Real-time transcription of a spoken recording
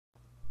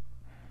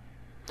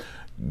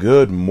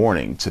Good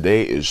morning.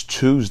 Today is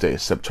Tuesday,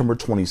 September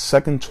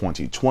 22nd,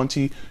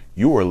 2020.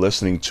 You are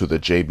listening to the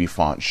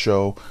Jaybefaunt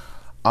Show.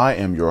 I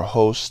am your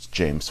host,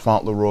 James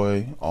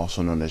Fauntleroy,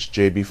 also known as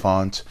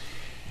Jaybefaunt,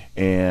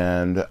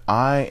 and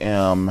I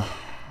am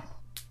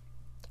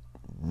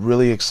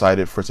really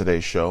excited for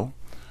today's show.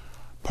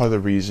 Part of the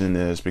reason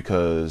is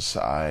because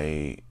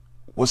I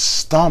was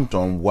stumped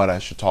on what I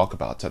should talk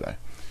about today.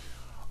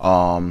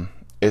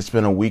 It's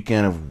been a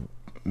weekend of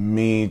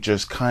me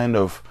just kind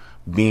of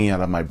being out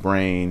of my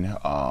brain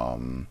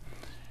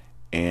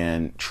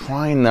and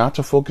trying not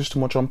to focus too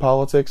much on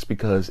politics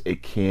because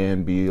it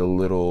can be a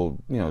little,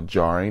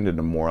 jarring and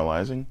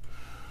demoralizing.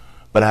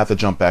 But I have to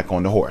jump back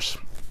on the horse.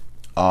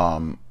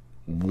 The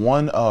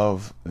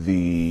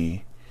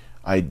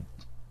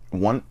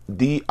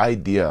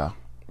idea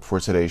for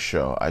today's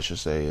show, I should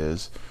say,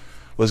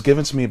 was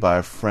given to me by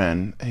a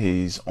friend.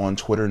 He's on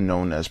Twitter,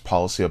 known as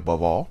Policy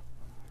Above All.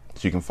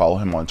 So you can follow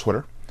him on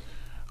Twitter.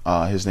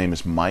 His name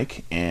is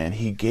Mike, and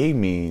he gave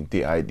me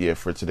the idea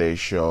for today's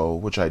show,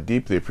 which I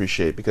deeply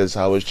appreciate because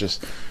I was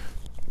just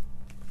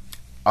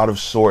out of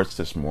sorts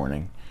this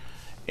morning,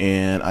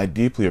 and I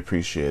deeply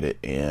appreciate it.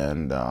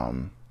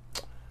 And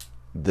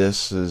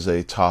this is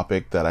a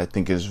topic that I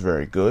think is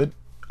very good.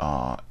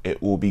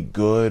 It will be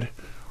good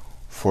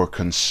for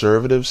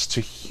conservatives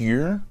to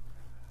hear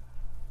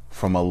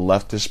from a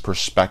leftist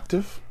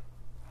perspective,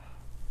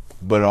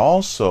 but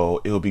also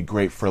it will be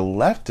great for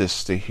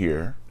leftists to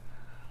hear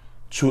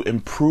to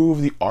improve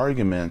the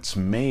arguments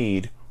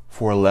made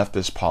for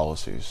leftist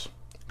policies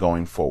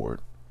going forward.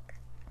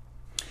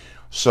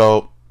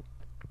 So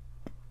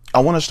I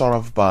want to start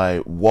off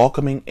by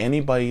welcoming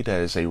anybody that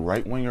is a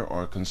right-winger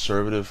or a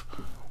conservative.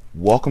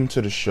 Welcome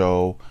to the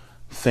show.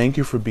 Thank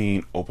you for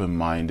being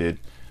open-minded.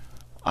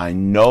 I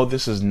know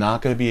this is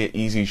not going to be an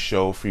easy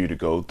show for you to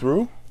go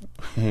through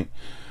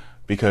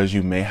because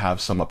you may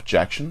have some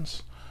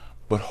objections,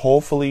 but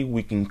hopefully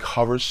we can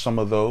cover some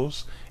of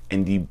those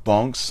and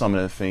debunk some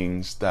of the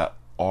things that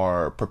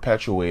are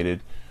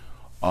perpetuated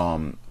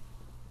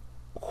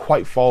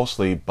quite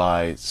falsely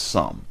by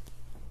some.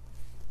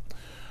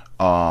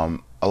 A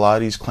lot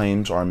of these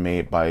claims are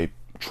made by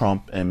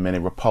Trump and many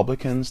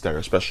Republicans that are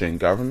especially in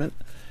government,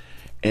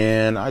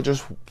 and I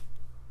just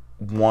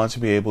want to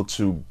be able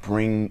to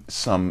bring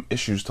some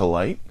issues to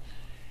light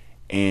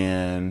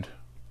and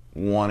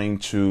wanting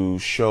to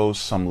show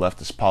some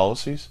leftist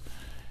policies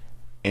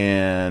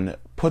and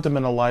put them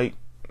in a light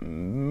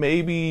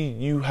maybe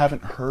you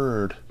haven't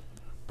heard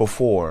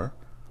before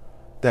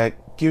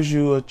that gives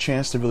you a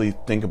chance to really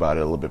think about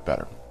it a little bit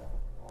better.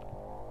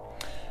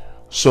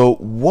 So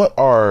what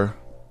are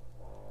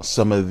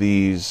some of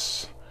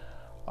these,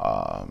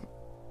 I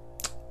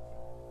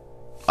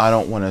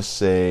don't want to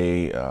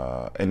say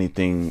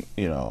anything,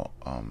 in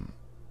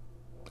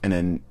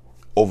an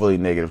overly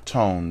negative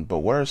tone, but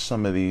what are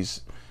some of these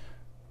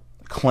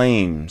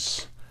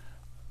claims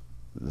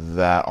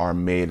that are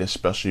made,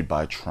 especially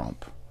by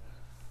Trump,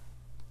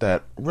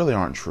 that really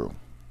aren't true?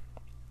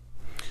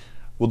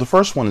 Well, the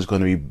first one is going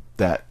to be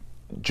that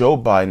Joe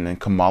Biden and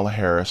Kamala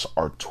Harris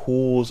are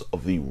tools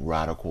of the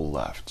radical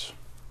left.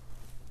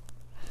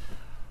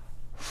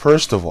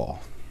 First of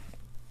all,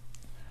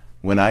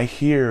 when I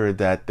hear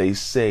that they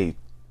say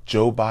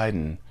Joe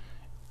Biden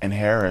and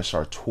Harris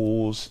are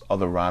tools of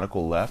the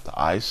radical left,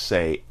 I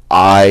say,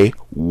 I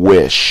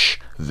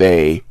wish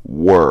they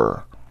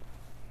were.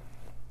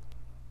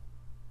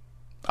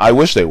 I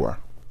wish they were.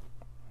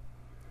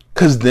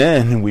 Because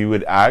then we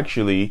would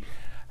actually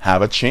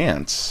have a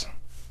chance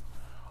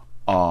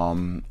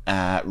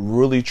at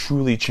really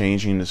truly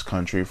changing this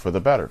country for the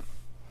better.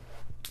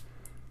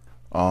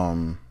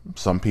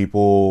 Some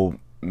people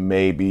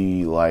may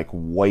be like,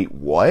 wait,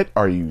 what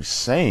are you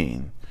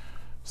saying?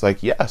 It's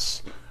like,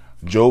 yes,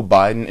 Joe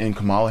Biden and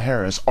Kamala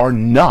Harris are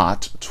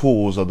not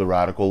tools of the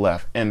radical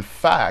left. In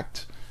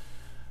fact,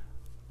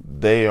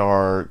 they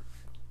are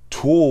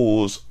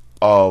tools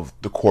of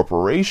the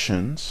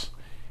corporations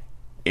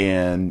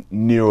and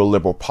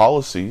neoliberal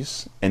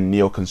policies and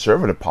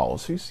neoconservative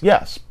policies,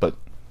 yes, but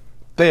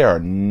they are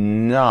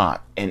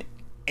not in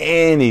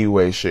any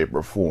way, shape,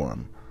 or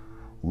form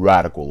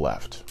radical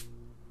left.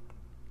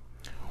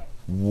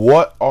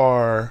 What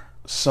are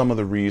some of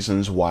the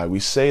reasons why we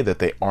say that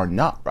they are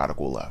not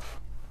radical left?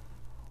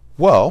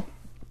 Well,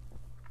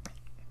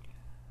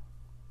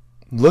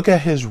 look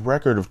at his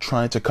record of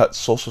trying to cut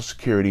Social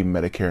Security,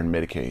 Medicare, and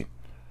Medicaid.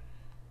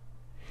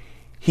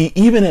 He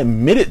even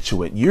admitted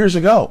to it years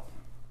ago.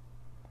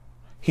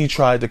 He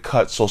tried to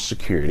cut Social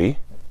Security,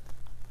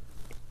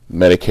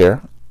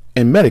 Medicare,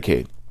 and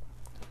Medicaid.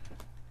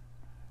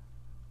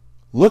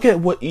 Look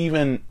at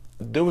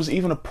there was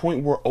even a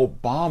point where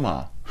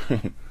Obama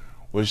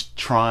was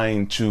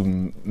trying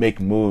to make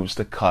moves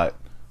to cut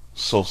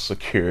Social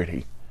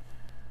Security,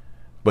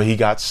 but he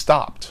got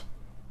stopped.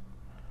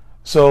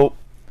 So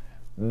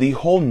the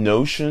whole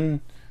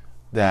notion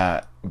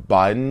that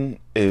Biden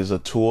is a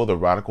tool of the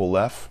radical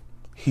left,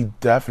 he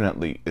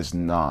definitely is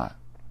not.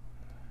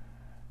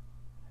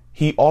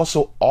 He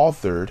also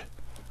authored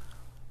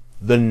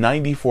the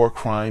 '94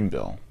 crime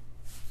bill.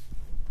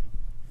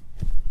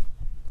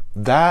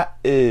 That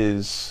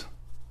is,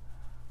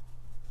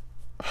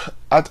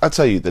 I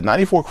tell you, the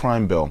 94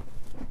 crime bill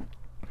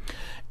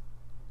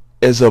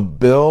is a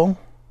bill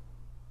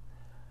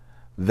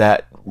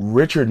that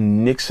Richard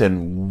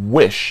Nixon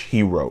wish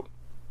he wrote.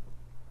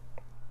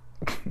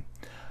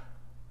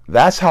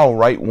 That's how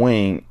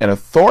right-wing and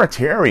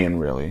authoritarian,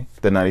 really,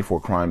 the 94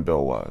 crime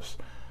bill was.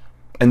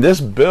 And this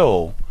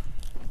bill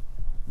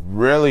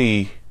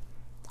really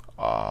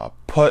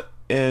put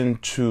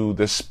into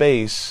the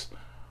space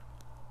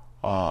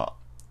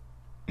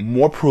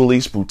more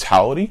police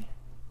brutality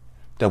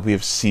that we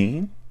have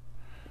seen.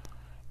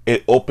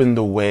 It opened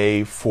the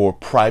way for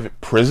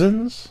private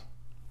prisons.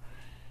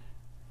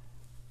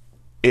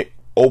 It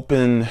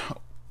opened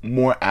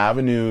more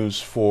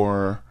avenues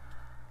for,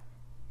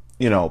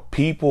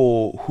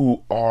 people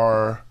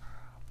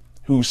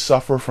who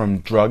suffer from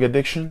drug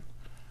addiction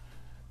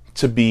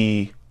to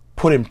be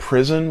put in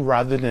prison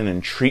rather than in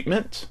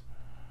treatment.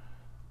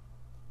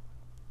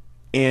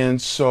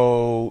 And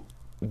so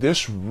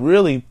this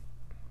really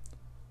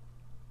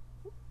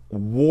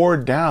wore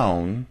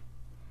down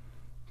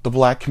the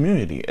black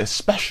community,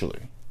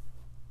 especially.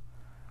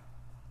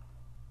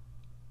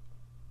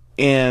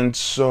 And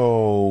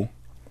so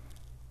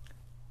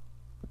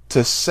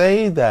to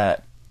say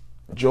that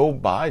Joe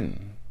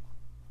Biden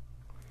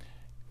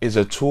is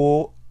a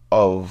tool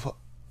of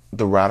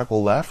the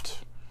radical left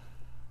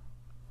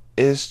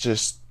is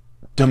just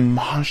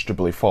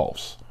demonstrably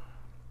false.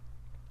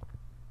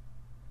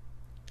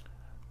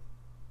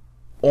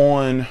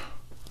 On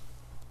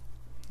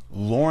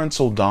Lawrence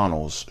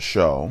O'Donnell's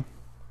show,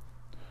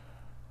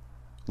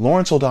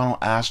 Lawrence O'Donnell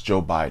asked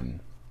Joe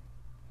Biden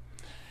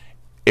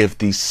if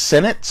the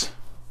Senate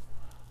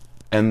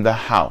and the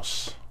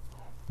House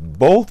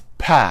both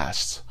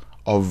passed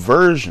a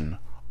version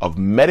of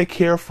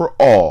Medicare for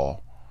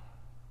All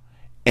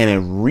and it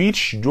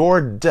reached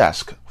your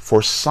desk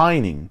for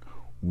signing,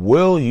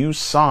 will you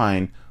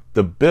sign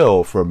the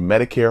bill for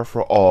Medicare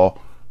for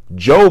All?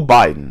 Joe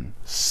Biden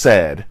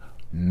said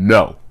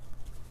no.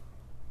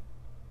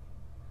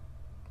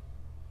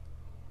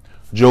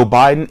 Joe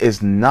Biden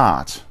is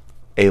not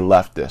a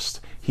leftist.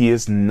 He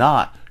is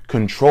not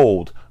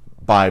controlled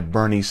by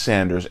Bernie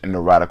Sanders and the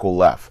radical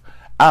left.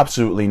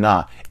 Absolutely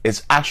not.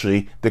 It's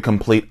actually the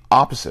complete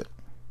opposite.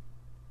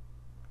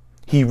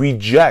 He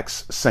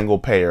rejects single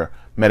payer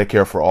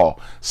Medicare for All,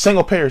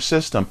 single payer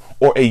system,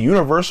 or a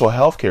universal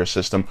healthcare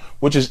system,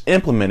 which is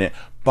implemented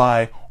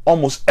by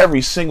almost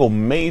every single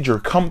major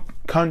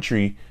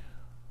country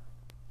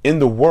in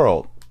the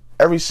world.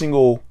 Every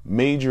single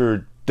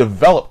major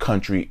developed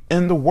country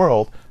in the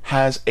world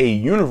has a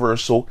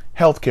universal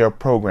healthcare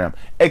program,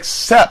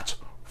 except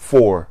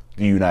for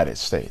the United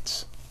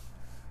States.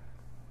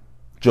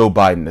 Joe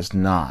Biden is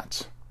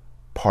not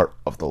part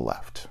of the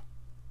left.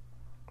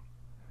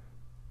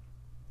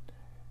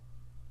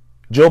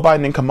 Joe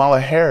Biden and Kamala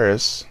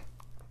Harris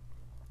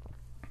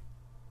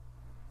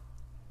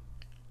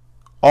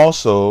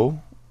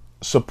also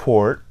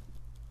support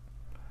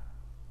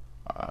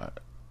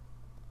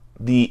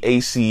the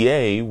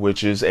ACA,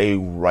 which is a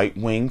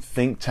right-wing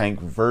think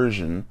tank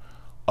version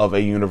of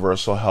a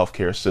universal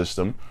healthcare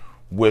system,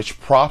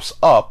 which props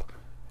up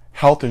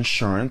health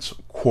insurance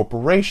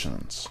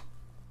corporations.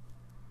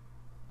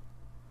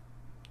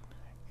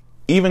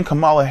 Even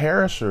Kamala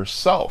Harris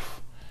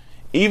herself,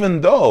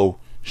 even though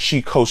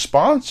she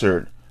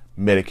co-sponsored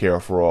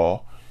Medicare for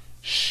All,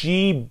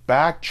 she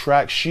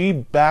backtracked, she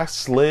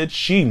backslid,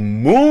 she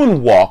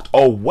moonwalked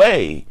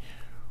away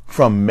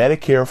from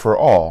Medicare for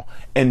All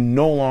and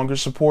no longer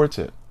supports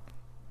it.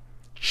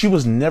 She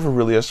was never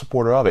really a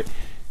supporter of it.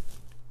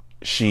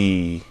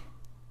 She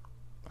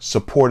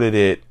supported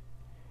it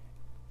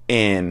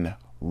in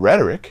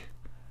rhetoric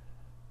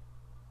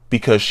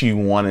because she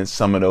wanted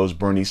some of those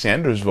Bernie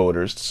Sanders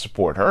voters to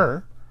support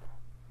her.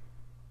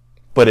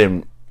 But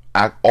in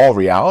all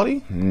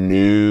reality,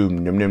 no.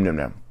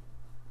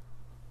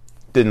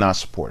 Did not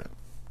support it.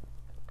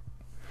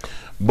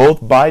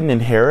 Both Biden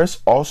and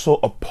Harris also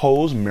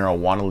oppose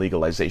marijuana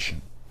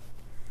legalization.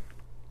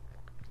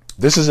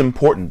 This is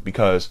important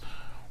because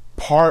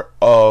part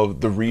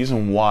of the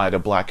reason why the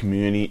black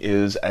community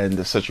is in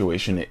the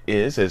situation it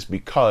is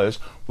because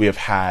we have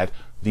had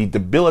the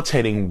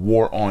debilitating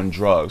war on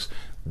drugs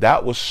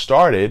that was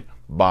started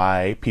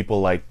by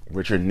people like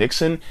Richard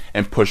Nixon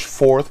and pushed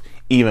forth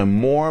even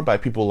more by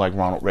people like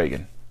Ronald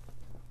Reagan.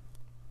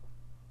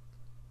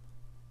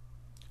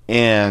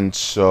 And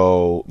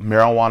so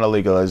marijuana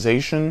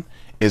legalization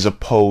is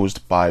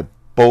opposed by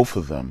both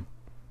of them.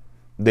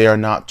 They are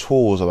not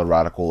tools of the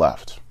radical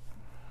left.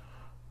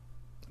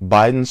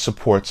 Biden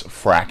supports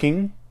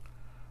fracking,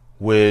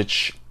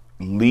 which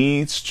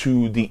leads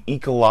to the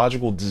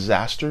ecological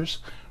disasters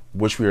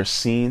which we are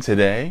seeing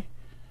today.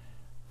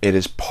 It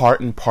is part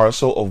and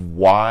parcel of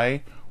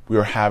why we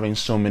are having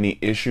so many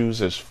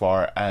issues as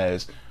far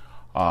as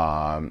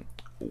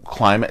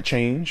climate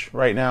change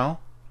right now.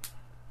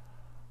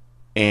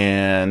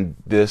 And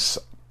this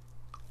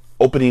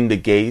opening the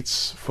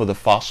gates for the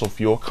fossil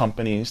fuel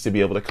companies to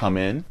be able to come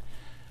in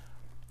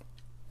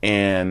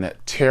and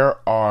tear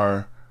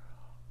our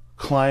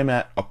climb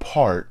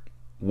apart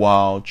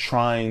while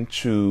trying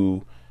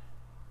to,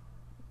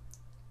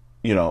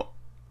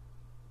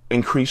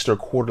 increase their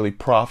quarterly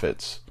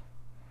profits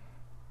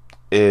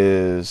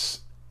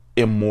is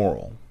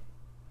immoral.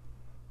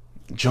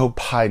 Joe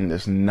Biden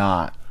is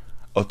not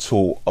a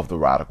tool of the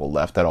radical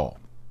left at all.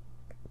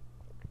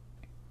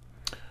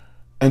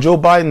 And Joe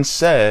Biden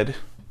said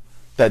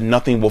that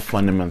nothing will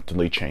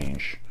fundamentally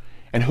change.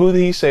 And who did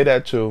he say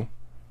that to?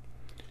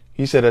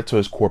 He said that to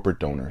his corporate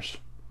donors.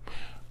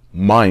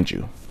 Mind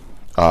you,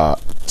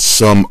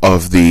 some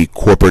of the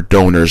corporate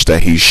donors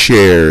that he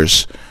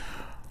shares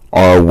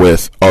are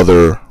with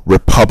other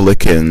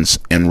Republicans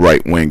and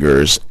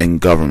right-wingers in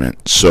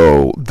government.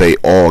 So they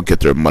all get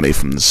their money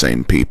from the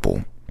same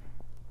people.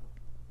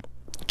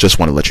 Just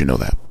want to let you know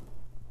that.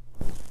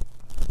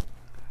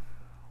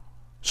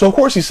 So of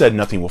course he said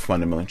nothing will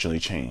fundamentally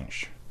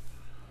change.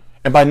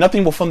 And by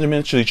nothing will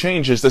fundamentally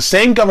change is the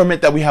same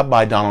government that we have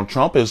by Donald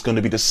Trump is going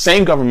to be the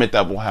same government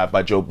that we'll have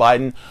by Joe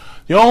Biden.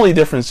 The only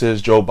difference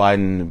is Joe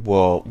Biden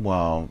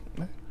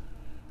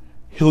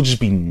he'll just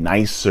be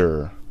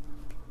nicer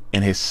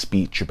in his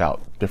speech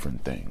about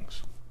different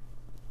things.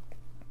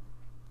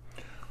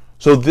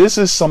 So this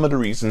is some of the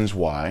reasons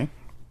why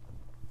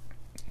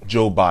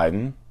Joe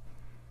Biden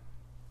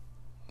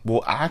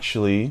will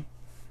actually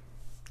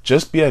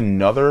just be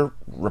another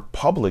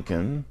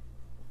Republican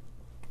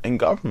in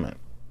government.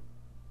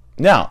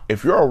 Now,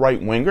 if you're a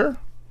right-winger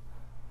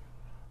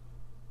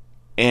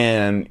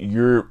and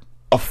you're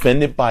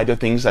offended by the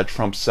things that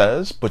Trump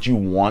says, but you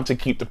want to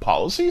keep the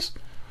policies,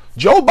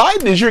 Joe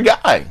Biden is your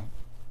guy.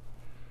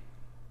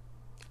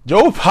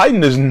 Joe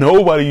Biden is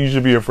nobody you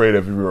should be afraid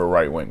of if you're a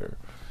right-winger.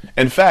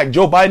 In fact,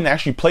 Joe Biden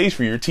actually plays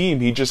for your team.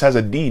 He just has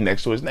a D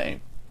next to his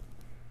name.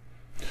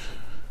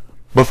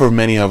 But for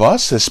many of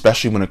us,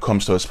 especially when it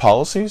comes to his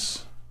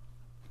policies,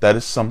 that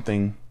is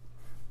something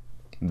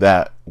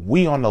that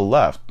we on the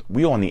left,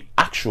 we on the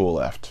actual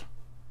left,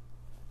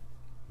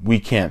 we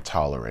can't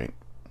tolerate.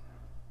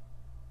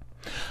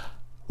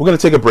 We're going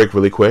to take a break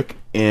really quick.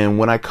 And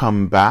when I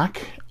come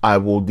back, I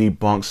will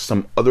debunk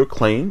some other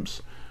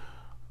claims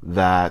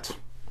that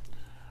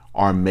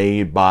are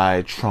made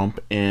by Trump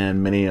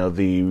and many of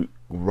the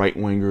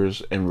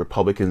right-wingers and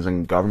Republicans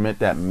in government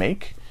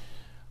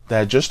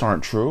that just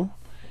aren't true.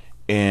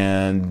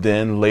 And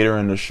then later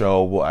in the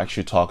show, we'll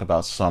actually talk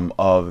about some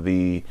of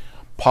the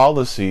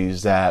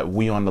policies that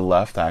we on the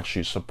left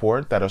actually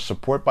support, that are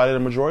supported by the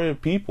majority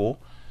of people,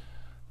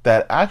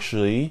 that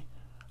actually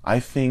I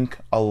think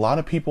a lot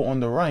of people on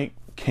the right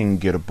can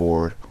get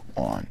aboard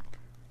on.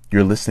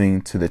 You're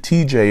listening to the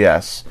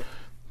TJS,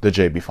 the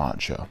Jaybefaunt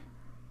Show.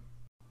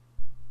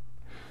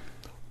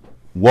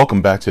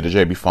 Welcome back to the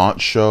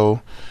Jaybefaunt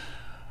Show.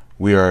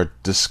 We are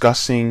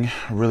discussing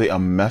really a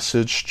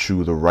message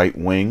to the right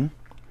wing,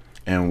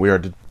 and we are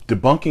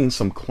debunking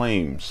some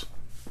claims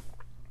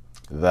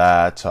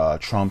that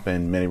Trump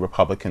and many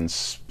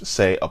Republicans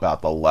say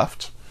about the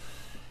left.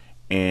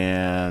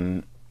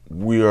 And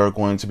we are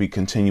going to be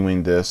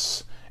continuing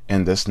this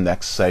in this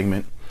next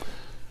segment.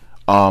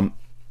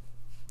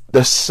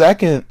 The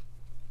second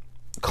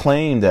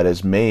claim that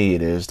is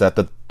made is that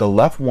the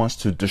left wants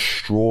to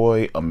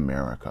destroy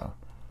America.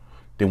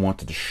 They want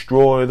to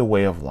destroy the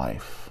way of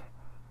life.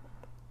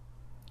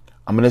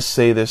 I'm going to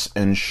say this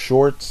in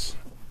short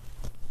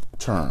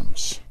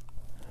terms.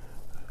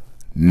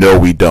 No,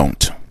 we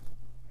don't.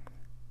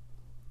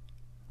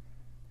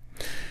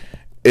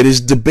 It is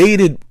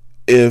debated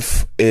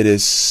if it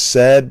is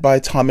said by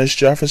Thomas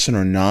Jefferson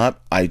or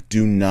not. I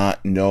do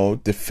not know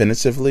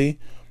definitively,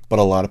 but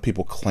a lot of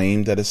people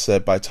claim that it's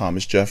said by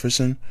Thomas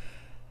Jefferson.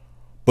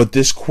 But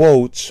this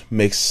quote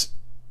makes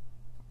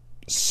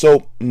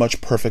so much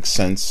perfect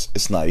sense,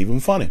 it's not even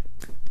funny.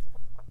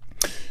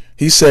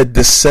 He said,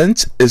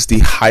 "Dissent is the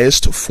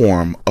highest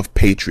form of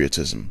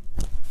patriotism."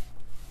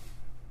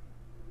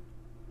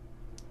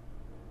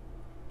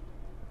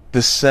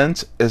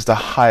 Dissent is the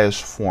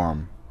highest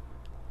form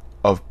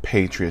of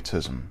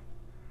patriotism.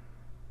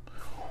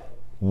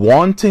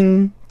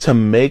 Wanting to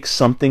make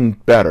something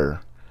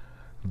better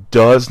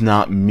does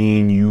not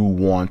mean you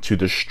want to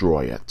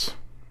destroy it.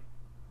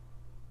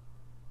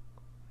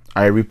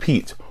 I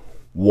repeat,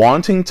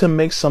 wanting to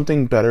make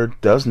something better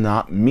does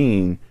not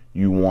mean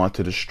you want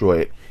to destroy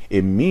it.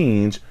 It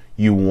means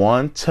you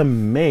want to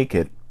make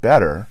it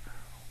better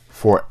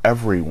for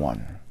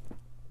everyone.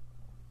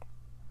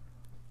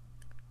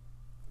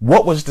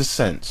 What was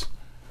dissent?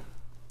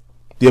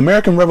 The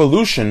American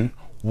Revolution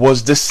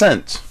was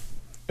dissent.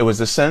 It was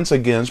dissent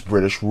against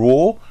British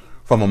rule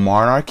from a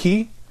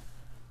monarchy,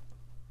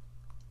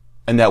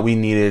 and that we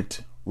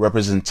needed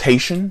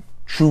representation,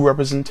 true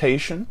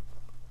representation.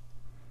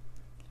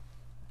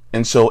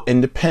 And so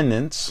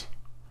independence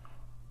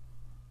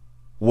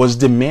was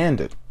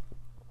demanded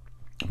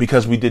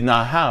because we did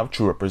not have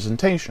true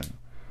representation.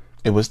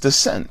 It was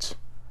dissent.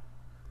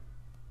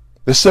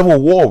 The Civil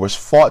War was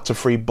fought to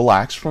free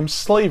blacks from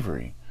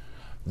slavery.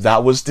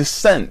 That was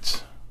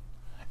dissent.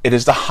 It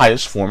is the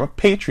highest form of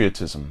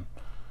patriotism.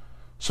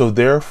 So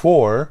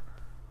therefore,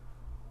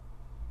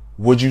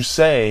 would you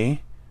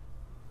say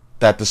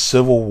that the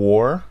Civil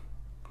War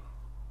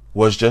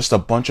was just a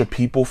bunch of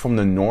people from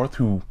the North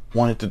who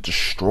wanted to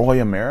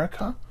destroy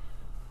America?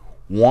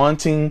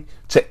 Wanting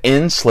to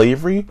end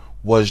slavery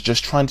was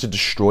just trying to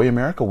destroy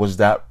America? Was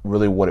that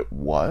really what it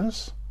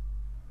was?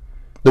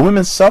 The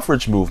women's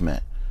suffrage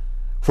movement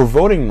for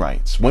voting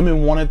rights.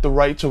 Women wanted the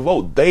right to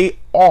vote. They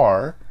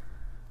are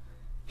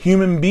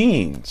human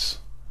beings.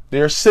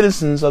 They are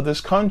citizens of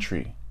this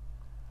country.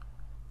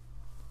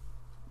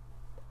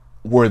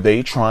 Were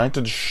they trying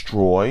to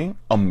destroy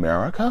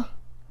America?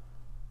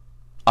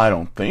 I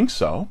don't think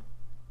so.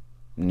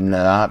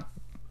 Not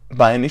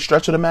by any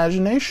stretch of the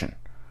imagination.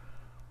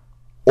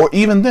 Or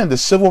even then, the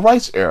civil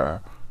rights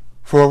era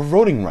for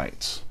voting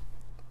rights.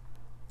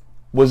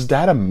 Was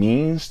that a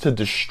means to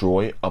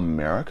destroy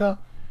America?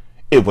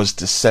 It was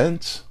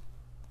dissent.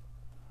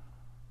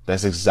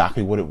 That's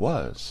exactly what it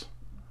was.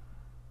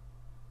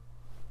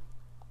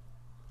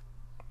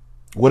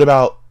 What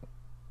about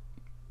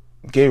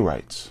gay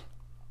rights?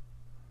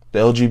 The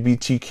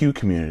LGBTQ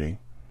community.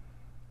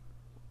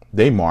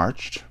 They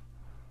marched.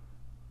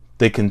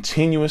 They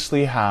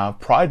continuously have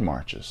pride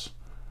marches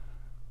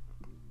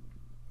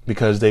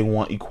because they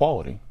want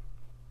equality.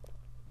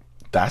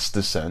 That's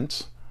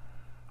dissent.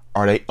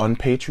 Are they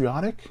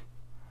unpatriotic?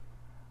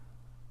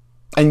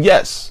 And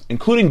yes,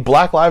 including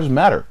Black Lives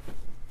Matter.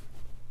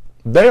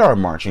 They are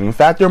marching. In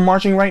fact, they're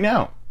marching right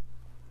now.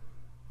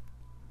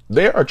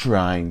 They are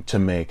trying to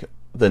make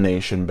the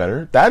nation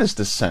better. That is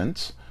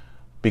dissent,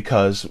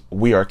 because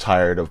we are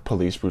tired of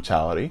police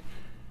brutality.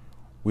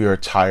 We are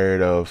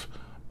tired of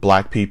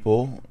black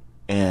people,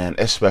 and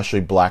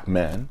especially black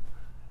men,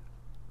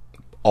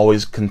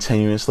 always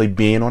continuously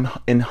being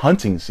in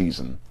hunting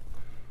season.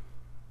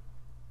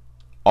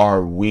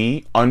 Are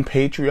we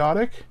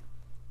unpatriotic?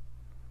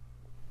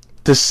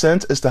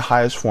 Dissent is the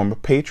highest form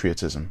of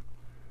patriotism.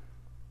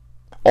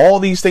 All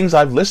these things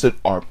I've listed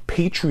are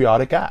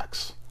patriotic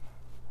acts.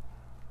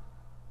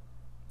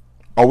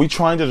 Are we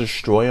trying to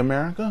destroy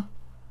America?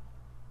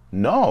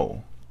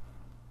 No.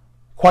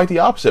 Quite the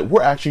opposite.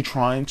 We're actually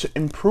trying to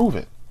improve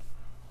it.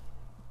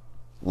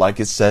 Like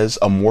it says,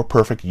 a more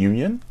perfect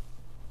union.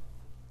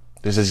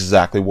 This is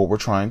exactly what we're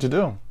trying to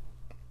do.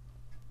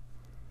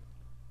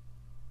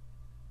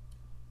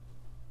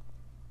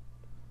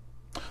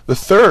 The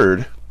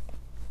third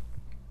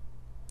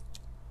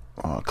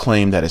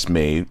claim that is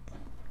made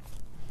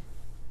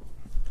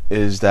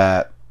is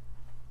that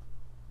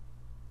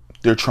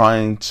they're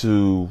trying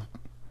to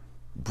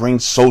bring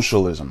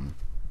socialism.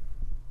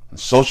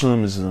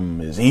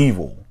 Socialism is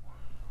evil.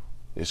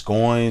 It's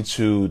going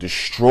to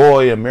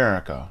destroy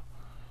America.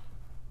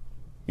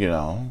 You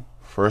know,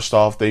 first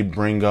off, they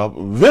bring up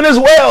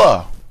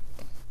Venezuela.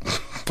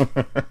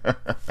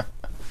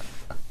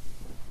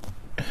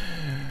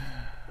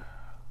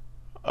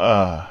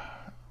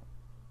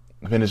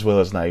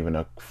 Venezuela is not even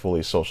a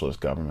fully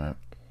socialist government.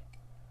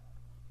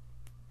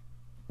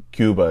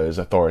 Cuba is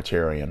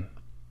authoritarian.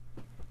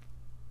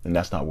 And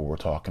that's not what we're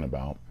talking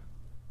about.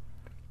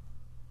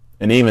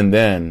 And even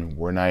then,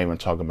 we're not even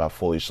talking about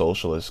fully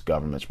socialist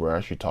governments. We're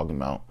actually talking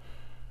about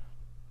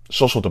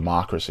social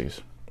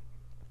democracies.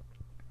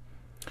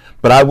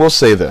 But I will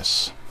say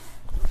this.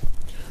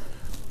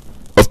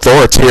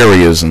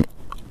 Authoritarianism.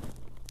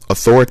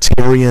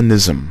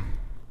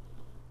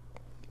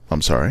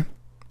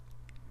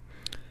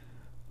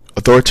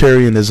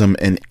 Authoritarianism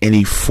in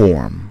any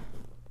form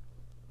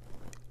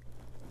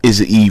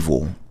is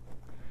evil.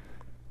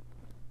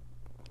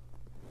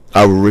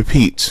 I will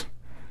repeat.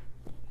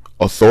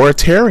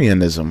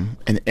 Authoritarianism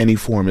in any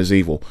form is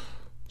evil.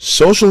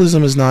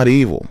 Socialism is not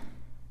evil.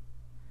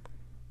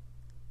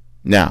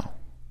 Now,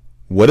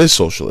 what is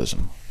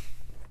socialism?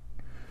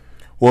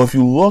 Well, if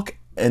you look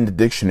in the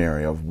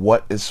dictionary of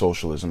what is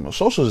socialism, well,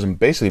 socialism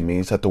basically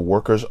means that the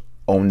workers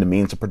own the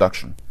means of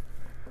production.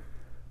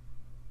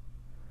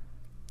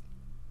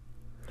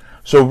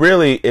 So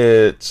really,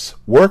 it's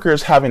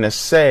workers having a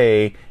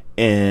say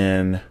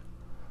in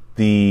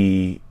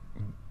the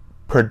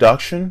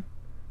production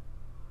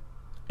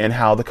and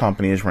how the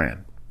company is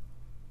ran.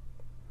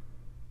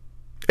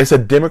 It's a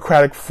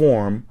democratic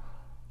form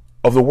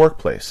of the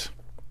workplace.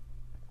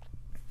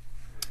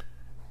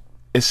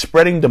 It's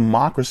spreading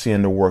democracy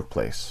in the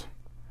workplace.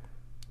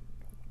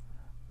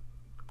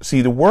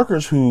 See, the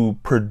workers who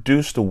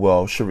produce the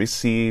wealth should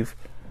receive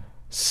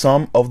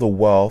some of the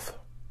wealth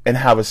and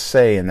have a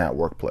say in that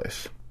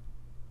workplace.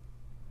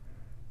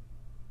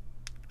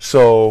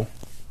 So,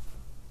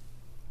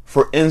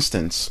 for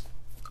instance,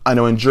 I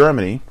know in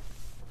Germany,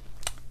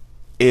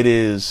 it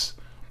is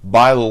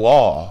by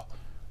law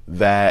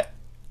that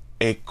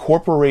a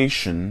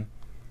corporation,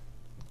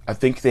 I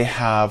think they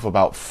have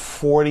about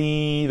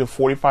 40 to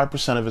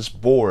 45% of its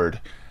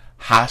board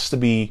has to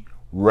be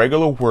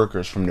regular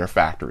workers from their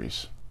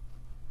factories.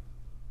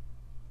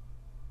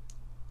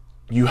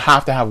 You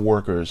have to have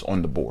workers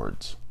on the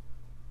boards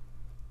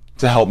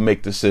to help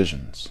make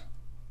decisions,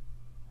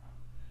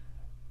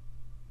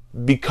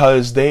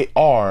 because they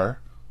are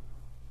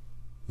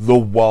the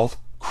wealth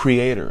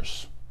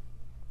creators.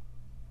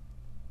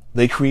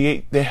 They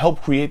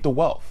help create the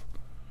wealth.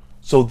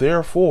 So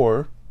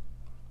therefore,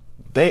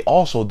 they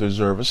also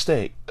deserve a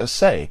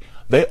say.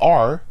 They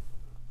are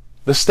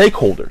the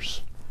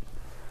stakeholders.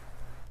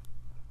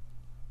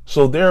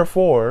 So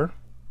therefore,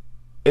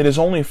 it is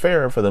only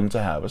fair for them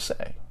to have a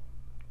say.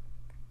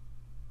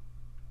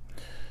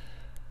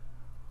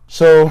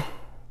 So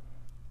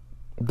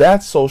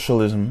that's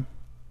socialism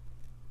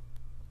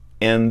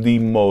in the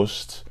more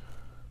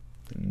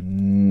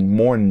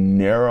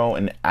narrow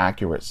and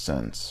accurate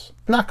sense.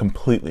 Not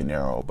completely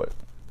narrow, but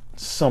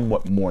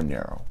somewhat more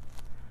narrow.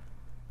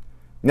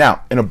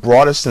 Now, in a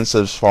broader sense,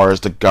 as far as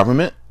the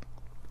government,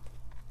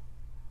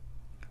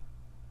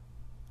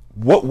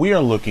 what we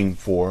are looking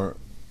for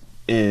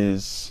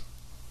is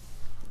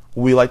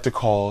what we like to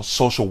call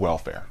social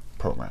welfare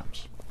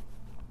programs.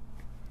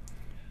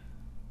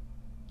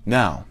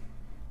 Now,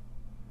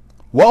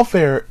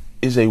 welfare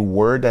is a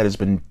word that has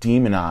been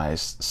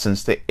demonized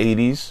since the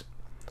 80s.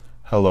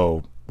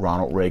 Hello,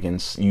 Ronald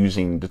Reagan's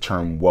using the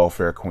term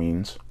welfare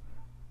queens.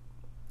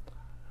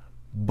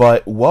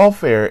 But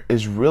welfare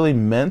is really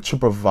meant to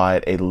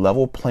provide a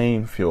level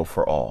playing field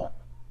for all.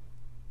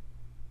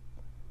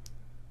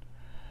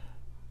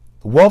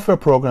 Welfare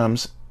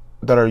programs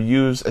that are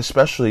used,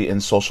 especially in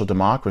social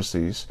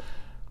democracies,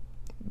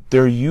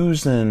 they're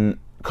used in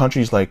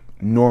countries like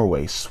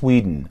Norway,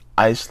 Sweden,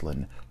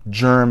 Iceland,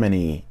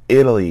 Germany,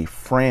 Italy,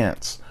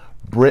 France,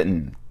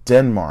 Britain,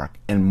 Denmark,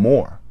 and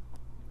more.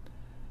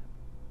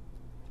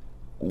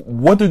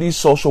 What do these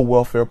social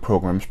welfare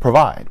programs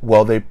provide?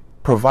 Well, they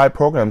provide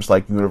programs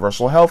like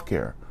universal health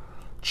care,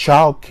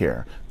 child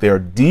care. They are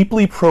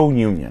deeply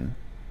pro-union,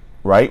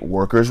 right?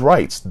 Workers'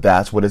 rights.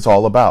 That's what it's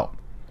all about.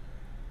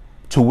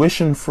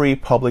 Tuition-free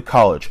public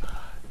college.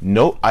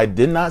 Note, I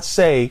did not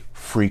say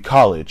free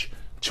college.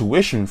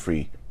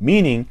 Tuition-free,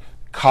 meaning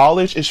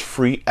college is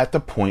free at the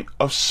point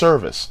of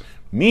service,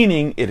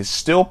 meaning it is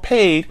still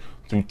paid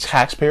through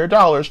taxpayer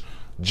dollars,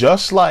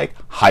 just like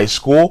high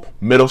school,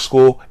 middle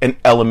school, and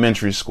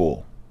elementary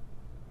school.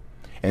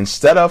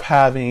 Instead of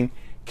having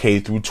K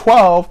through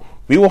 12,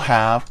 we will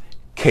have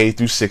K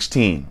through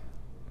 16.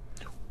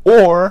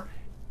 Or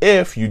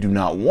if you do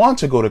not want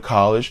to go to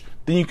college,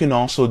 then you can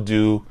also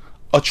do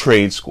a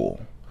trade school.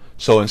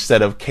 So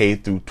instead of K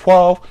through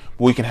 12,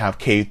 we can have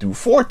K through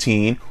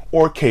 14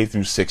 or K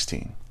through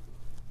 16.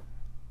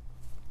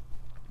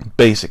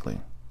 Basically.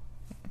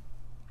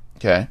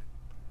 Okay?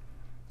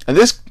 And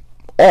this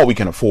all we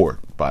can afford,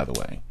 by the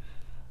way.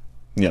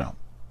 You know,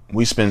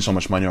 we spend so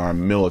much money on our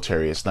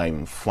military, it's not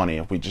even funny.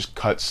 If we just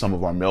cut some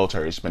of our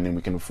military spending,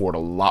 we can afford a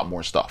lot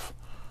more stuff.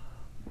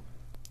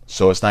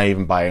 So it's not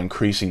even by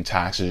increasing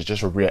taxes, it's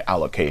just a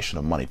reallocation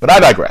of money. But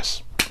I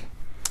digress.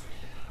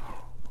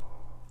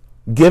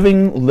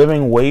 Giving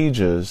living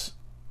wages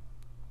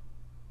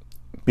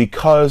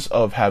because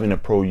of having a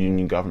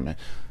pro-union government.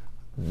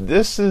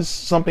 This is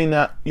something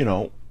that, you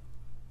know,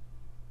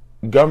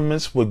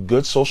 governments with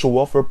good social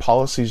welfare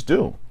policies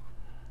do.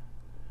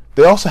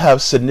 They also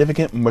have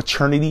significant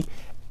maternity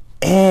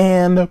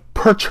and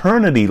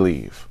paternity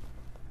leave.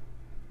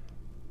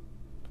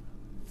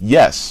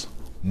 Yes,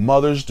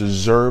 mothers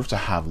deserve to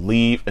have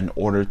leave in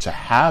order to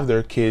have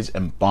their kids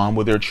and bond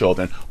with their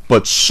children,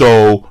 but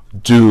so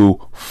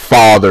do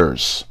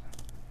fathers.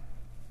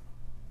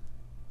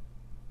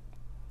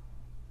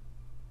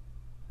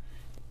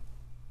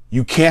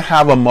 You can't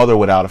have a mother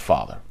without a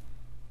father.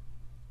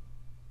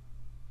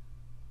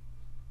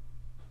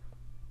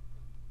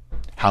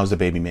 How's the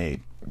baby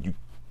made? You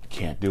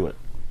can't do it.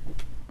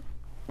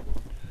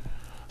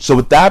 So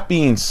with that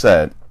being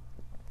said,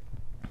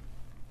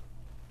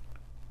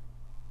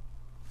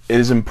 it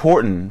is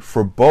important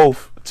for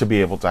both to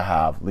be able to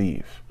have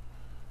leave.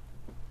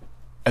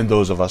 And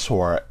those of us who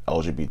are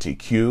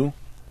LGBTQ,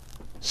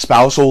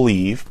 spousal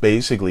leave,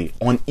 basically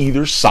on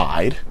either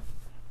side,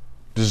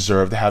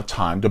 deserve to have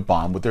time to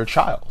bond with their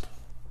child.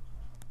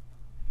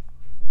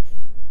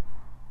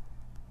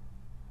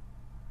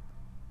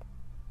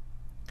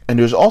 And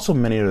there's also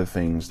many other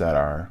things that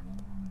are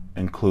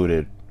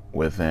included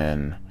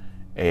within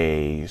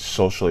a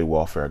socially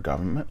welfare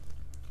government,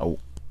 a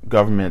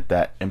government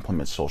that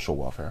implements social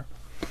welfare.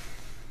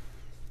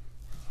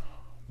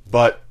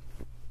 But,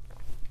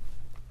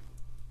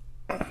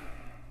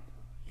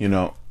 you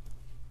know,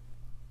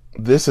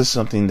 this is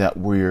something that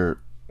we're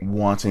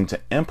wanting to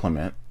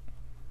implement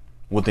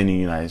within the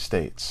United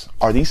States.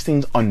 Are these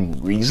things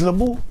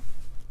unreasonable?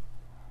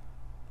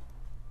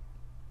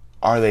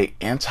 Are they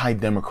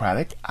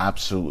anti-democratic?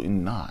 Absolutely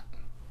not.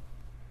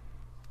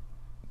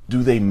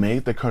 Do they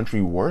make the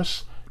country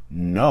worse?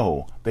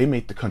 No, they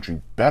make the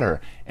country better.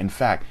 In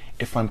fact,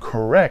 if I'm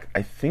correct,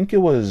 I think it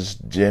was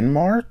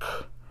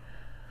Denmark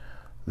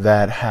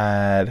that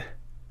had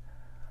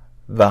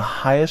the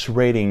highest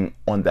rating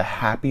on the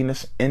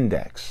happiness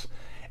index.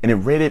 And it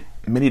rated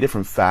many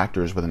different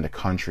factors within the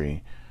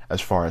country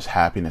as far as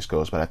happiness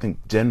goes. But I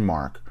think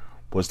Denmark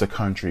was the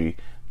country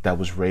that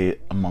was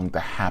rated among the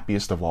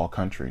happiest of all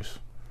countries.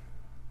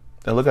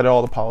 And look at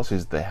all the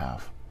policies that they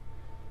have.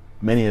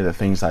 Many of the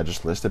things I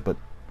just listed, but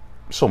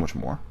so much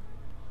more.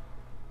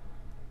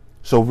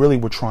 So really,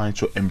 we're trying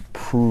to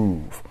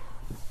improve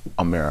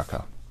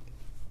America.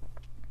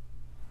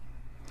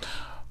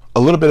 A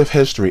little bit of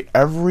history.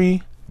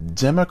 Every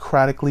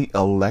democratically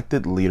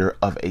elected leader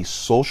of a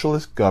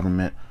socialist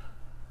government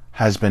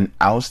has been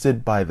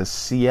ousted by the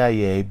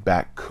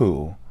CIA-backed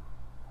coup,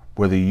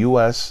 where the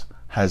U.S.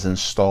 has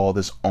installed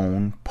its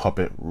own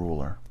puppet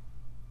ruler.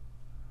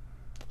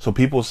 So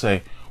people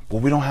say,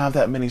 well, we don't have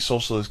that many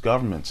socialist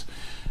governments.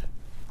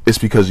 It's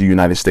because the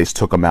United States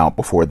took them out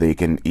before they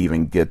can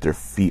even get their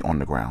feet on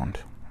the ground.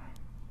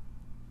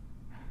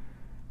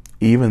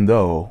 Even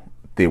though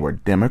they were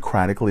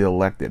democratically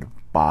elected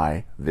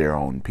by their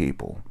own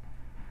people.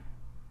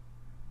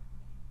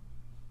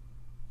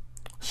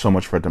 So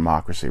much for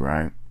democracy,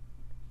 right?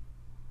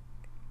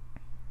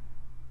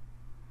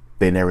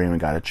 They never even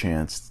got a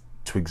chance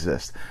to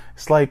exist.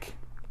 It's like,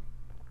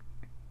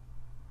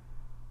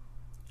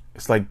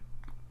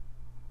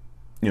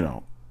 you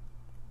know,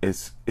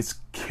 it's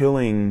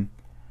killing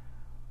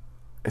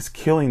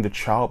the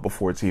child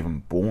before it's even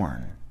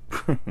born.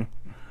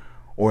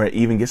 Or it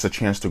even gets a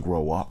chance to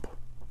grow up,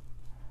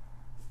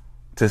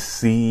 to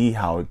see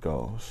how it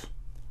goes.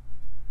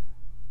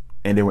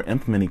 And they were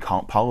implementing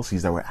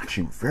policies that were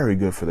actually very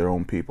good for their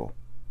own people.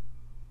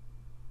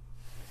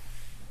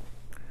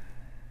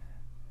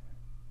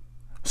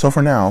 So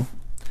for now,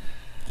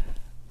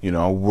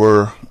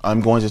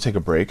 I'm going to take a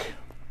break.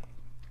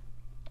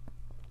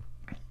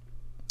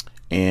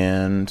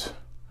 And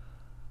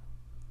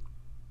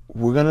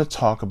we're going to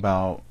talk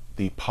about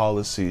the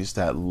policies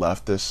that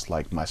leftists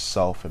like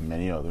myself and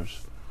many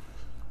others,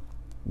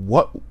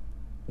 what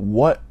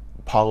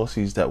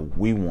policies that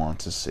we want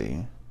to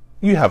see.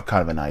 You have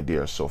kind of an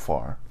idea so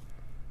far.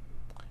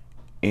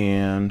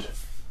 And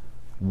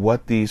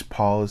what these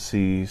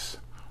policies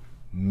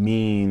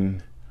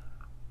mean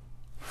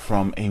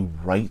from a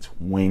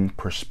right-wing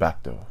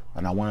perspective.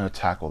 And I want to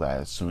tackle that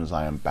as soon as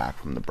I am back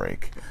from the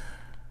break.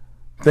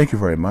 Thank you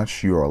very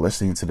much. You are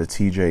listening to the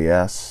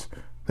TJS,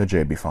 the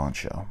Jaybefaunt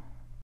Show.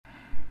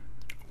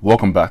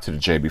 Welcome back to the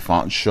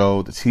Jaybefaunt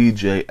Show, the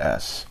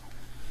TJS.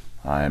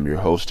 I am your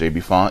host,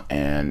 Jaybefaunt,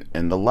 and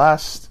in the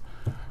last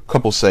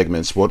couple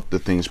segments, what the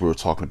things we were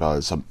talking about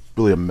is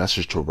really a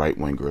message to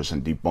right-wingers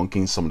and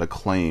debunking some of the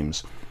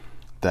claims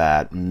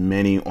that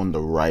many on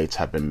the right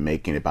have been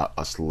making about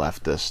us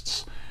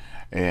leftists,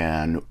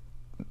 and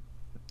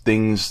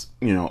things,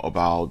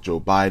 about Joe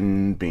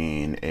Biden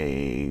being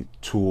a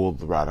tool of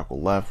the radical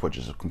left, which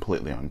is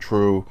completely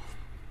untrue.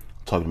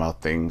 Talking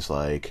about things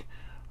like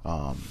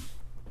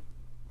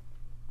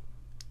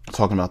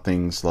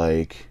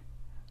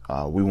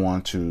we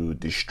want to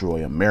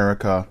destroy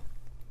America,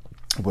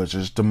 which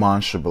is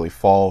demonstrably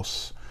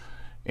false,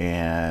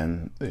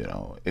 and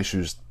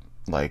issues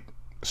like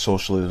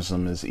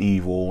socialism is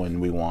evil and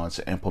we want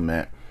to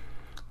implement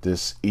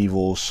this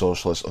evil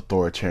socialist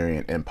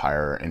authoritarian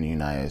empire in the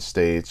United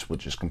States,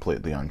 which is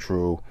completely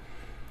untrue.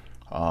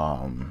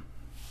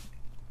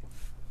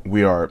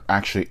 We are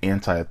actually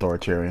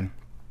anti-authoritarian,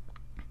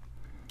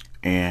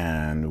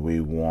 and we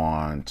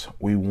want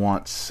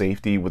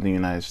safety within the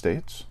United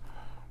States,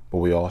 but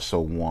we also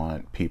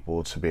want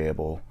people to be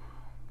able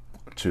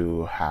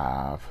to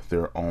have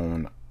their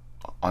own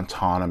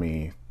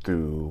autonomy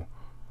through,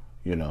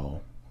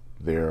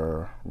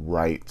 their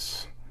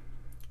rights,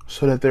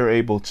 so that they're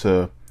able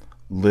to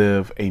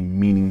live a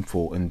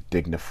meaningful and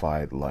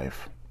dignified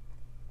life.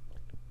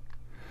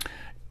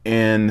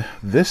 In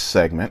this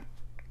segment,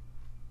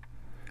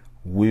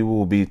 we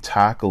will be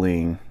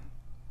tackling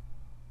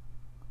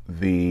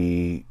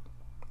the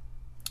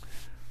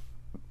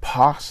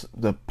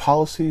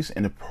policies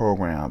and the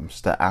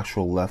programs that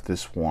actual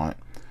leftists want,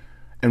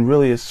 and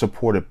really is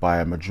supported by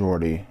a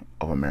majority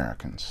of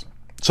Americans.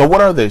 So what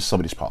are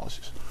some of these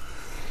policies?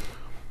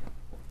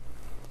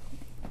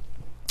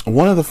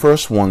 One of the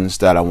first ones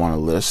that I want to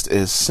list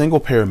is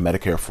single-payer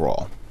Medicare for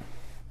all.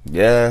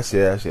 Yes,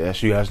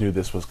 you guys knew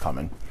this was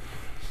coming.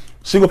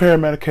 Single-payer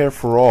Medicare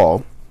for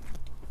all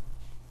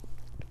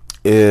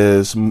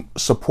is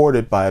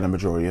supported by the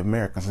majority of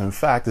Americans. In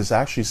fact, it's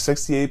actually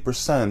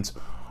 68%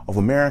 of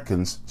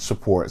Americans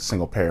support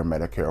single-payer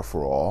Medicare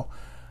for all.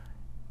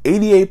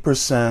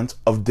 88%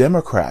 of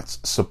Democrats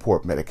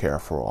support Medicare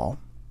for all.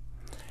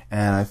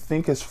 And I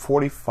think it's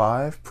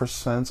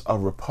 45%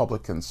 of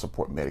Republicans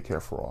support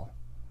Medicare for all.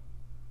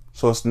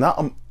 So it's not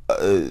an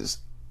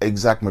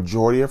exact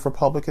majority of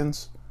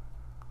Republicans,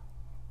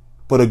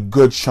 but a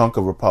good chunk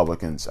of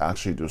Republicans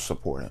actually do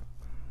support it.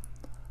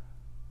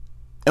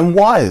 And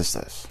why is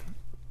this?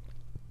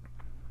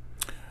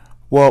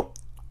 Well,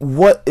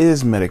 what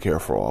is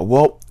Medicare for all?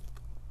 Well,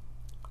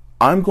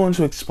 I'm going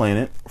to explain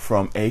it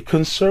from a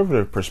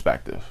conservative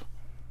perspective.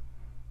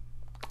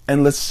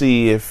 And let's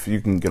see if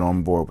you can get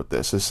on board with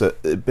this.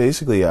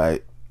 Basically, I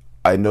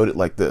note it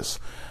like this.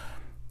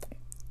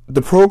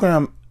 The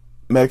program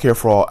Medicare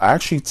for all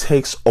actually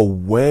takes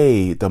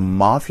away the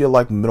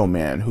mafia-like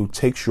middleman who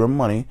takes your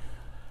money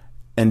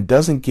and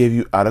doesn't give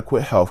you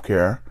adequate health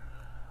care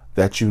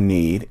that you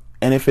need.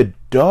 And if it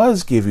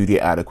does give you the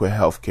adequate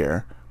health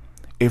care,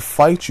 it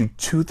fights you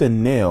tooth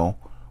and nail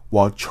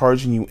while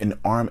charging you an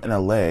arm and a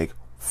leg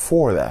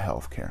for that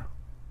health care.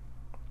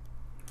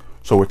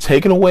 So it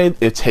takes away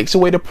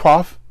the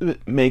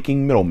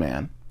profit-making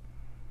middleman,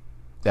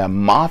 that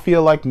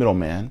mafia-like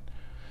middleman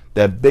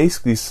that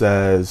basically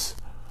says,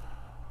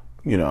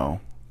 hey,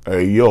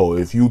 yo,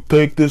 if you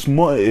take this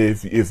money,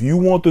 if you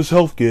want this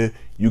healthcare,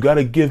 you got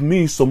to give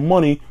me some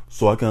money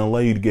so I can allow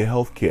you to get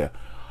healthcare.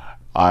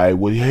 I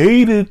would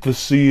hate it to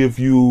see if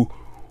you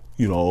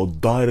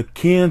died of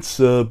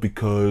cancer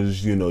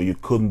because, you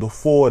couldn't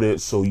afford it.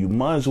 So you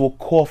might as well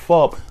cough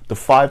up the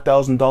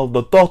 $5,000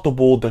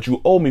 deductible that you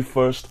owe me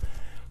first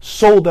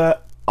so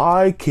that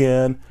I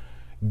can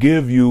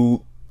give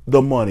you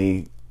the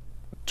money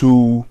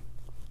to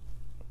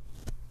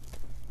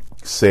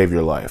save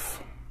your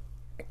life.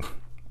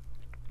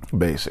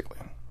 Basically.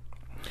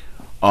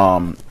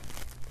 Didn't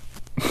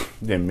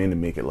mean to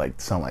make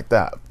it sound like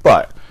that,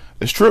 but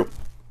it's true.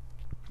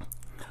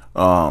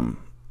 Another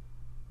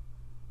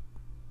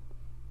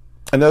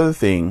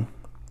thing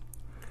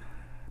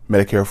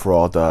Medicare for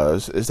All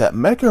does is that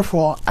Medicare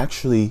for All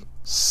actually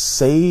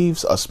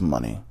saves us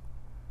money.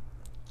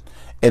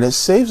 And it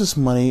saves us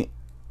money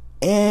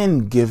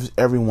and gives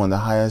everyone the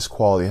highest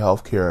quality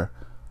health care.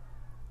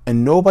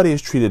 And nobody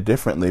is treated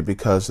differently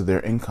because of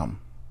their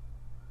income.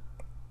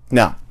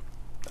 Now,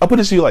 I'll put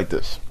it to you like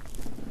this.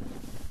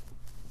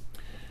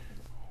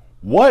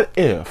 What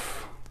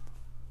if,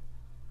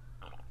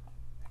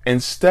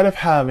 instead of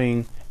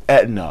having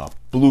Aetna,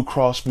 Blue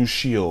Cross Blue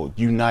Shield,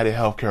 United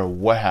Healthcare,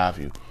 what have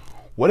you,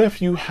 what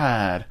if you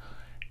had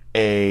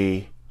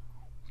a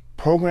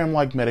program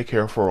like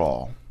Medicare for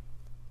All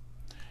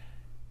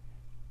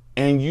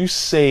and you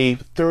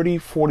save 30,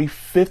 40,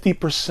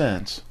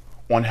 50%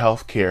 on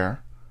healthcare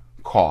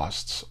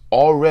costs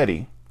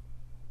already,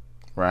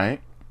 right?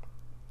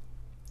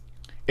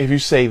 If you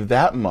save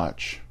that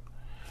much,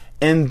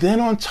 and then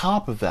on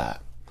top of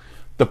that,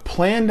 the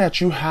plan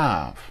that you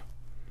have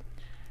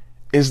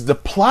is the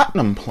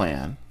platinum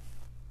plan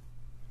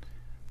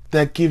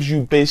that gives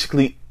you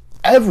basically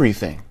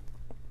everything.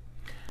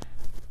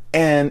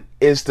 And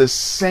it's the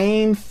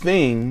same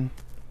thing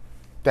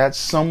that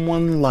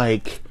someone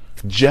like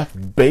Jeff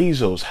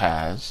Bezos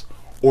has,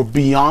 or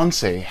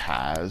Beyonce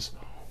has,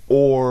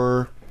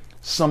 or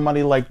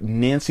somebody like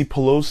Nancy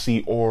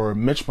Pelosi or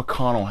Mitch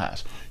McConnell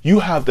has.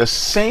 You have the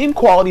same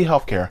quality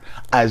healthcare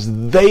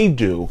as they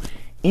do,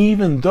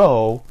 even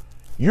though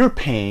you're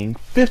paying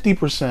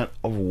 50%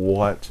 of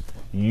what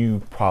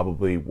you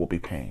probably will be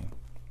paying.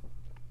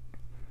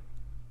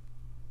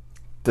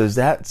 Does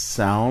that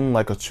sound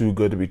like a too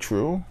good to be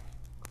true?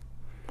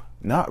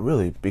 Not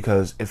really,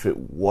 because if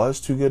it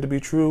was too good to be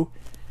true,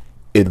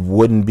 it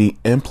wouldn't be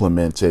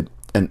implemented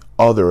in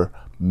other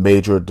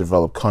major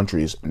developed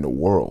countries in the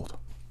world.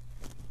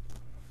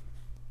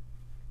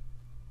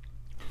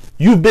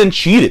 You've been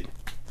cheated.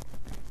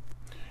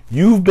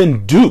 You've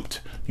been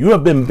duped. You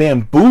have been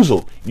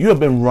bamboozled. You have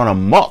been run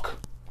amok.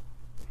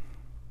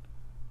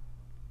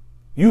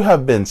 You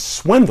have been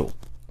swindled.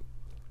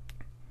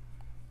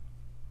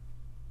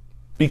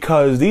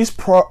 Because these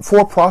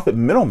for-profit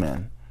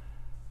middlemen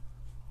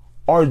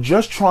are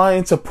just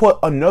trying to put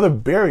another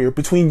barrier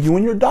between you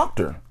and your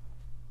doctor.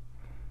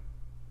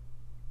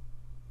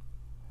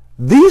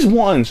 These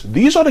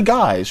are the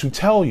guys who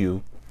tell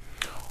you,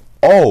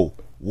 oh,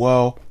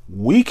 well,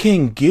 we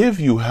can give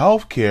you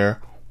health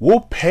care. We'll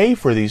pay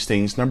for these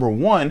things. Number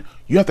one,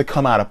 you have to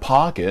come out of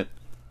pocket,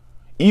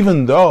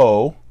 even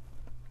though,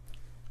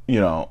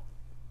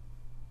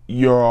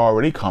 you're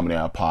already coming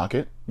out of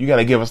pocket. You got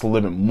to give us a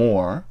little bit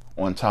more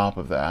on top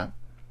of that.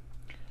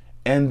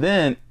 And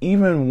then,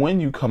 even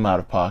when you come out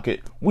of pocket,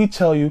 we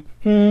tell you,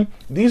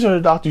 these are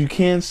the doctors you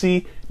can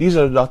see. These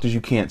are the doctors you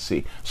can't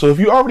see. So if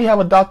you already have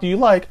a doctor you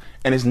like,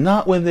 and it's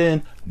not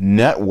within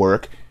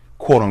network,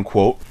 quote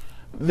unquote,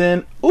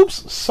 then,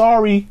 oops,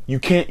 sorry, you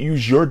can't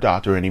use your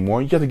doctor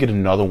anymore. You got to get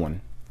another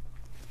one.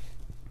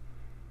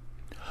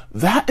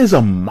 That is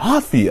a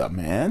mafia,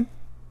 man.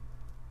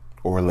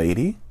 Or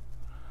lady.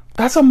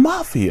 That's a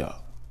mafia.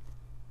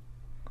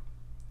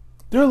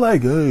 They're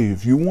like, hey,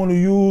 if you want to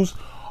use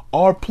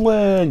our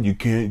plan, you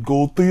can't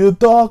go through your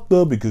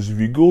doctor, because if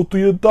you go through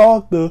your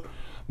doctor,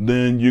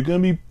 then you're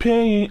going to be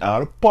paying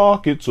out of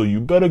pocket, so you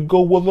better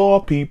go with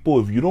our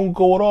people. If you don't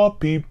go with our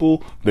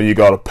people, then you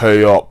got to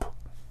pay up.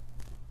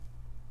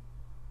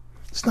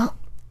 Is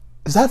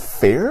that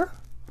fair?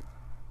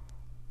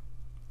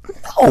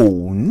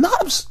 No,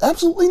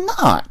 absolutely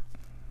not.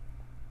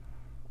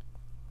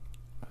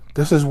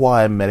 This is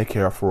why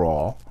Medicare for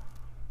All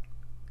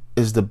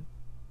is the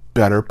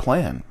better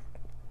plan.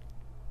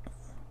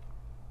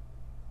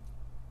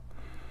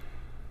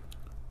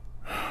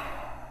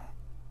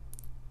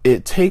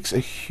 It takes a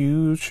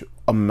huge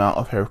amount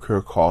of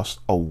healthcare costs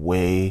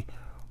away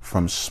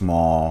from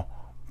small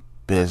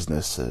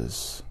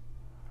businesses.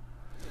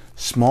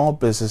 Small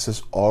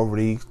businesses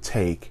already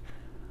take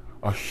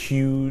a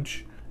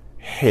huge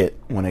hit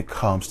when it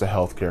comes to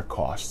healthcare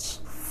costs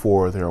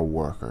for their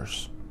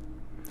workers.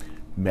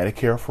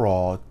 Medicare for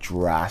All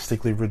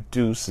drastically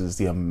reduces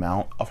the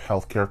amount of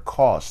healthcare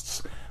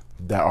costs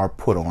that are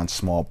put on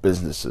small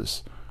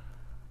businesses.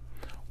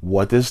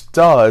 What this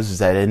does is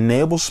that it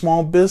enables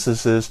small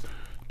businesses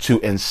to,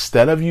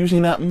 instead of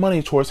using that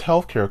money towards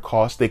healthcare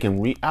costs, they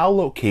can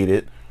reallocate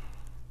it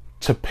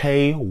to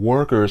pay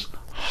workers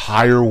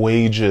higher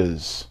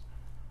wages.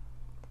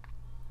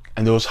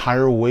 And those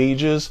higher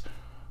wages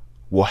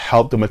will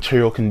help the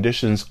material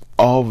conditions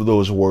of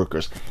those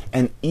workers.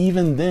 And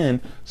even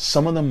then,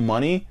 some of the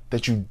money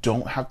that you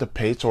don't have to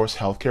pay towards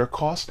healthcare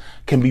costs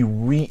can be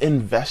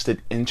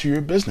reinvested into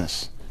your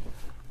business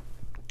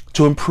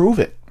to improve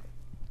it.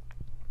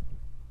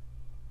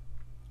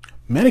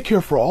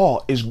 Medicare for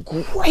All is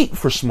great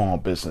for small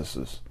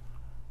businesses.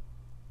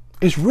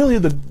 It's really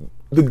the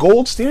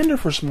gold standard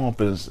for small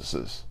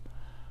businesses.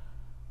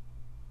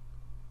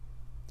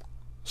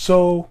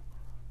 So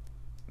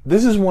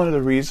this is one of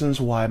the reasons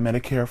why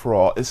Medicare for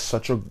All is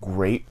such a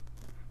great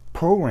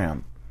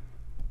program.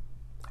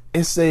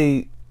 It's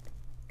a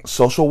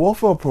social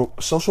welfare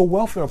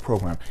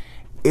program.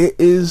 It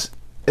is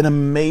an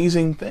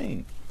amazing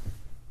thing.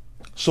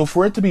 So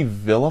for it to be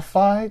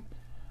vilified,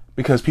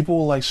 because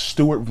people like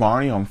Stuart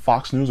Varney on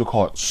Fox News will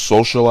call it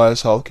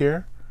socialized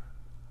healthcare.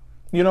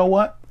 You know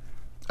what?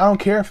 I don't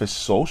care if it's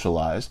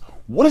socialized.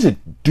 What does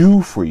it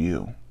do for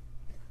you?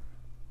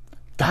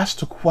 That's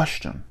the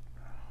question.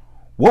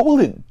 What will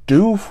it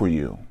do for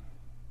you?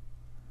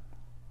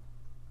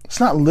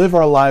 Let's not live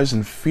our lives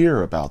in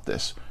fear about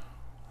this.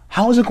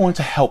 How is it going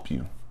to help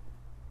you?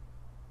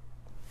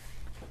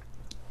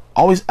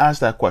 Always ask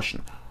that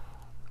question.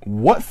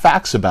 What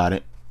facts about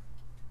it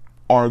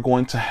are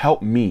going to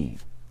help me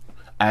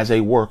as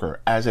a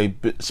worker, as a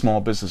small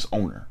business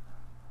owner?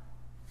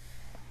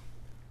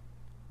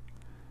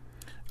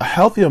 A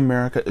healthy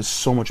America is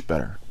so much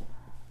better.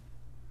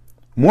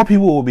 More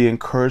people will be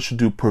encouraged to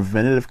do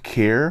preventative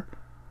care,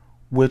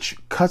 which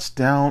cuts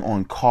down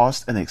on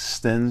cost and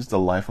extends the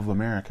life of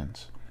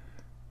Americans.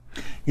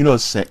 You know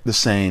the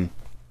saying,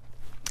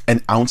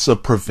 an ounce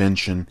of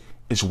prevention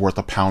is worth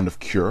a pound of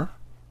cure?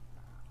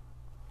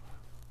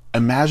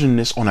 Imagine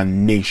this on a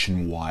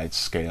nationwide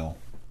scale.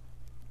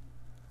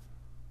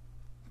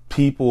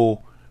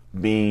 People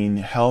being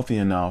healthy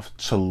enough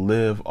to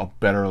live a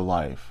better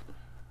life.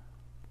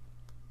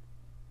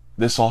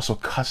 This also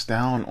cuts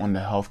down on the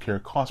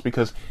healthcare costs,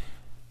 because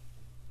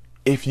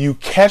if you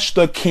catch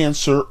the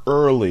cancer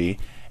early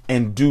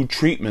and do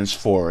treatments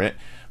for it,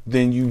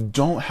 then you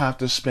don't have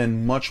to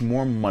spend much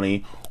more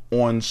money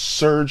on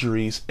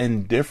surgeries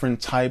and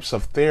different types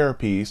of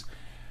therapies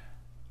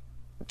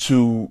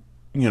to,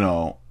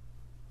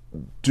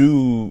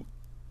 do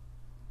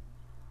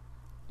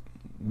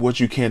what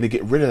you can to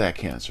get rid of that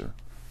cancer.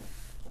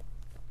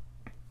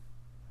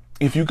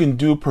 If you can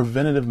do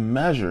preventative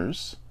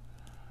measures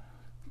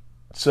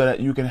so that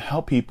you can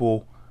help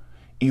people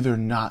either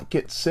not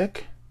get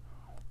sick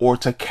or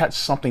to catch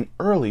something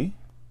early,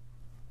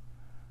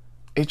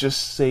 it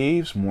just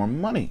saves more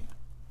money.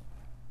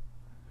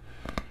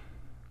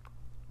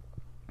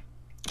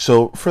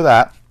 So for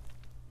that,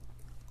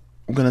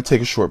 I'm going to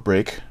take a short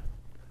break,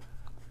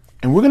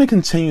 and we're going to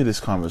continue this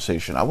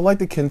conversation. I would like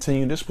to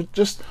continue this with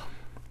just,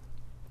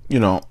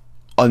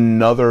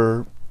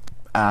 another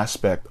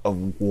aspect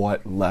of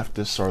what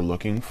leftists are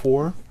looking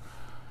for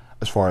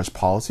as far as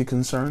policy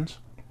concerns,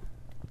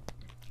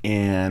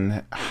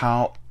 and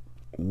how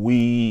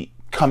we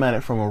come at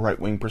it from a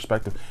right-wing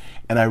perspective.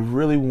 And I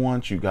really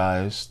want you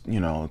guys,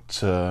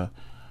 to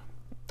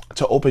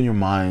open your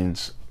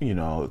minds,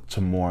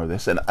 to more of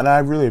this. And I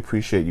really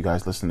appreciate you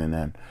guys listening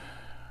in.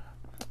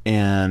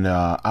 And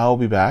I'll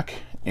be back,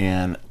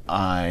 and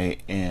I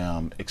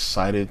am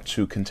excited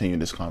to continue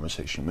this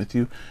conversation with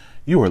you.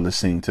 You are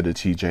listening to the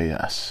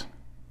TJS.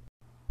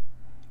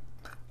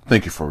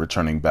 Thank you for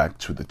returning back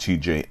to the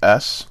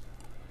TJS.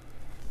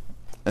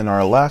 In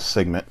our last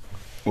segment,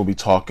 we'll be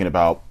talking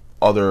about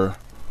other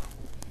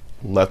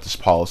leftist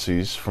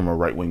policies from a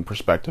right-wing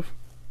perspective.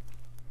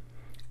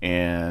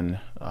 And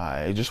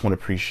I just want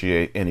to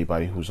appreciate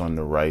anybody who's on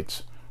the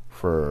right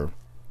for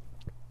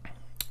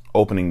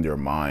opening their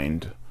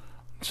mind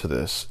to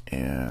this,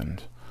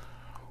 and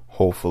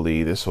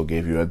hopefully this will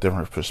give you a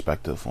different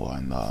perspective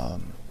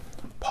on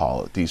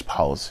these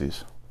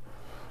policies.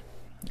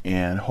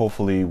 And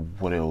hopefully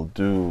what it'll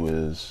do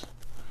is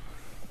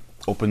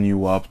open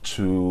you up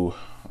to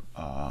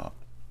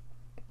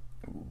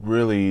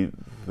really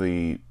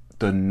the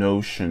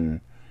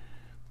notion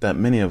that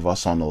many of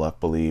us on the left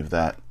believe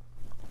that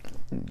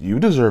you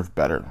deserve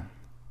better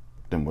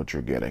than what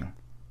you're getting.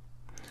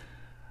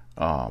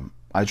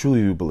 I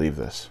truly do believe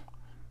this.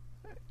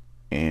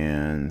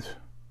 And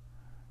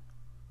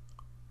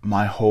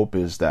my hope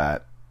is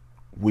that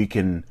we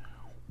can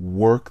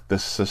work the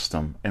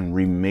system and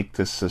remake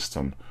the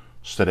system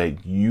so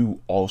that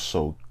you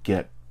also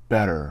get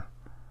better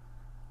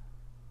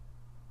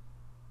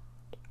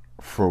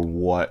for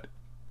what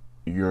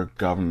your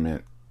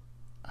government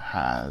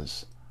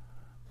has.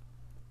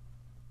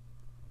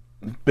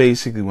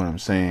 Basically what I'm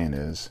saying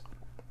is,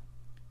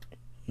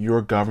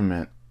 your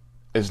government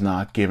is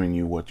not giving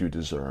you what you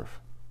deserve.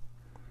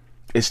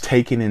 It's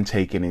taking and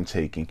taking and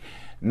taking.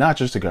 Not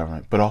just the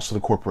government, but also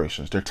the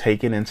corporations. They're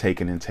taking and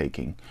taking and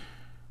taking.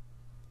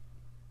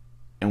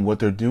 And what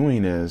they're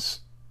doing is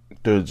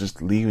they're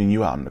just leaving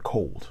you out in the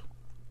cold.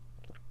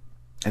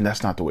 And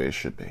that's not the way it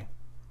should be.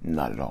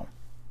 Not at all.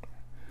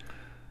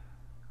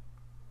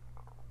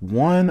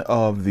 One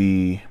of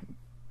the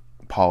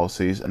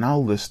policies, and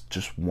I'll list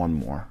just one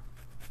more,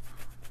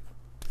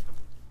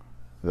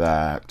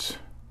 that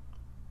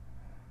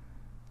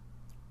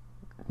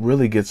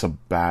really gets a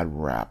bad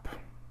rap,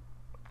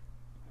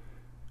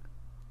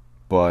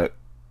 but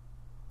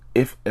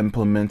if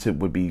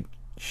implemented would be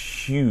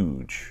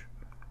huge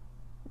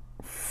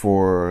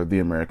for the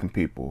American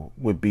people,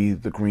 would be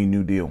the Green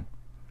New Deal.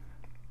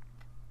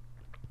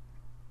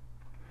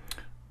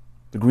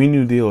 The Green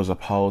New Deal is a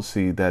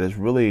policy that is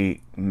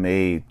really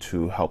made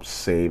to help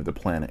save the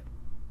planet.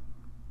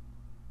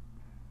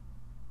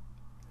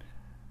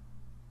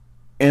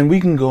 And we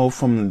can go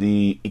from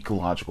the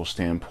ecological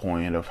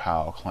standpoint of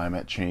how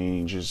climate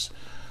change is,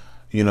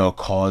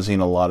 causing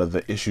a lot of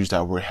the issues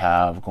that we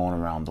have going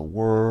around the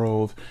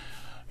world.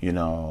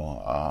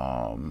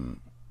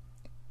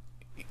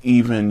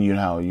 Even, you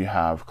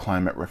have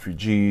climate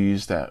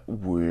refugees that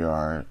we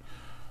are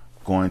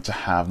going to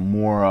have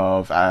more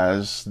of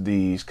as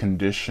these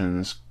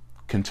conditions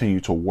continue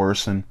to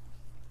worsen,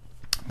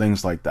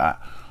 things like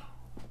that.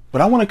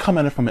 But I want to come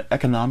at it from an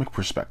economic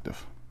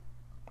perspective.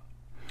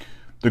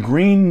 The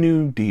Green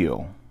New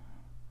Deal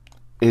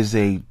is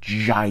a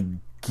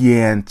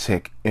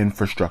gigantic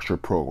infrastructure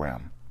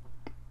program.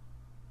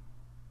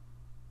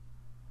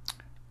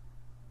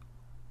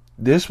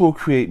 This will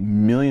create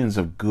millions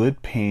of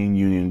good paying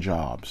union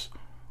jobs.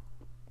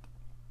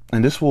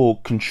 And this will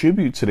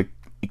contribute to the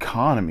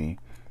economy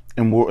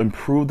and will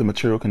improve the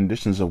material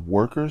conditions of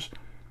workers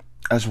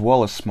as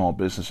well as small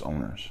business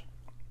owners.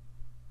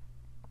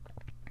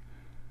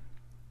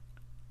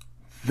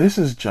 This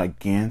is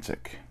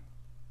gigantic.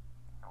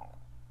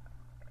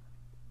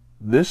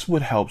 This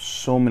would help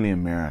so many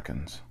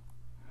Americans.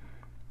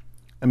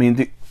 I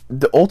mean,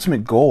 the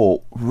ultimate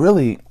goal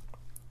really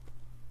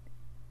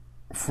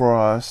for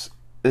us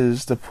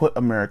is to put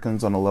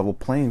Americans on a level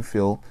playing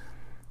field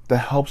that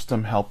helps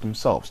them help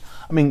themselves.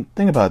 I mean,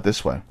 think about it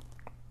this way.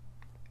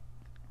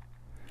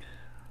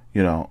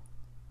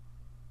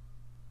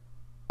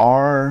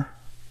 Our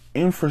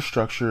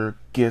infrastructure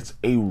gets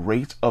a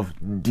rate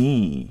of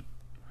D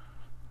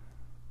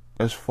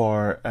as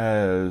far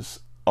as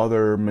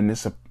other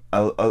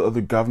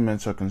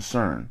governments are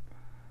concerned.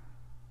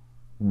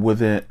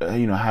 Within,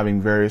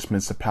 having various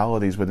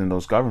municipalities within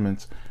those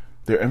governments,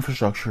 their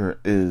infrastructure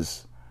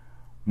is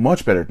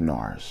much better than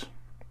ours.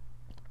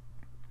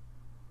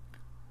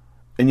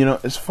 And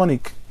it's funny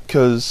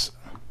because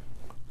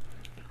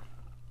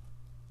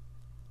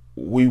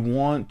we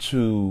want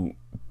to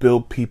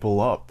build people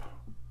up.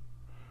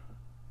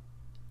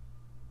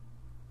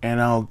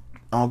 And I'll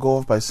go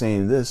off by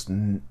saying this: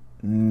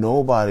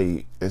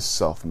 nobody is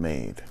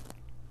self-made.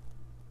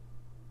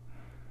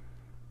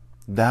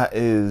 That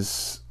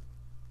is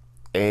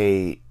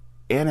a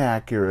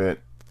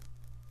inaccurate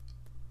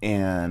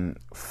and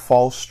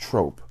false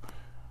trope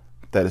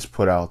that is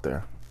put out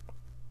there.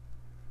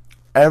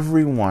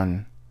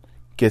 Everyone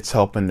gets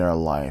help in their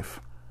life,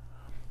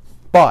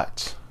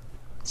 but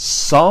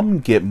some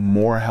get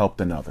more help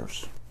than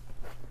others.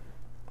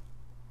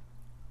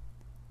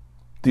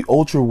 The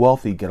ultra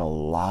wealthy get a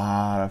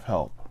lot of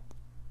help.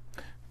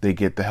 They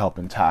get the help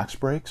in tax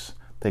breaks.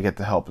 They get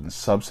the help in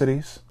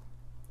subsidies.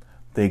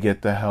 They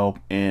get the help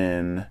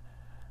in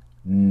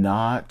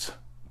not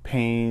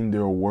paying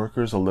their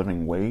workers a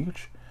living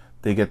wage.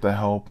 They get the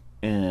help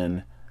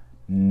in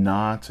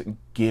not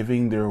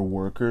giving their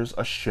workers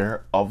a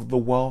share of the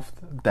wealth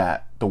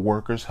that the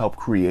workers help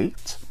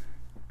create.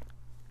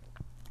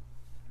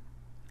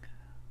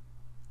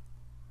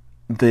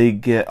 They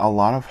get a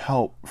lot of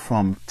help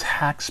from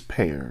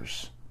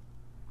taxpayers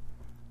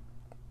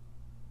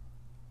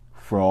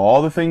for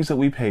all the things that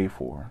we pay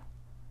for.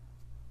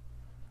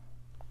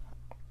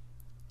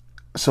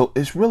 So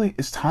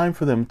it's time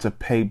for them to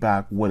pay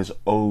back what is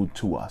owed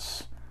to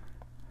us.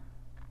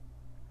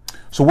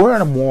 So we're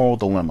in a moral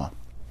dilemma.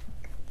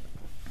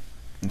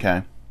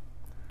 Okay?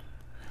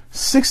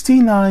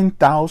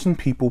 69,000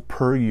 people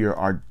per year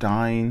are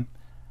dying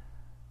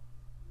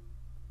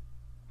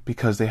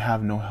because they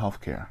have no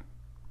health care.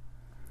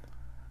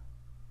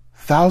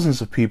 Thousands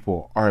of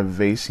people are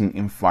facing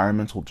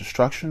environmental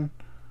destruction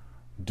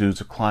due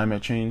to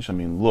climate change. I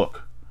mean,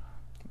 look,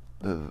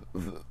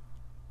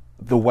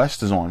 the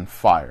West is on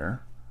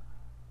fire.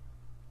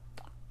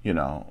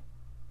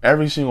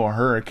 Every single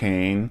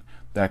hurricane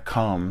that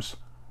comes,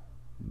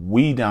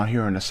 we down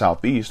here in the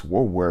Southeast,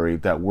 we're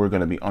worried that we're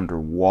going to be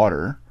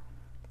underwater.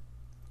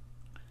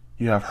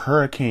 You have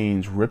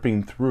hurricanes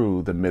ripping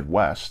through the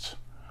Midwest.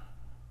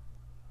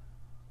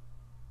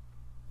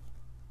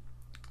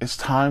 It's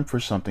time for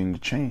something to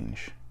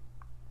change.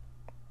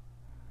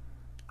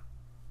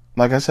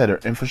 Like I said, our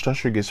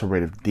infrastructure gets a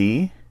rate of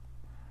D,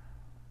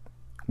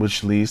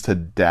 which leads to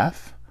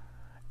death,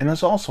 and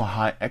there's also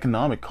high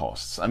economic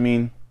costs. I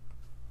mean,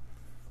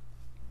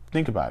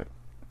 think about it.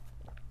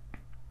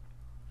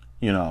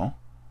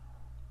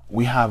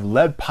 We have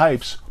lead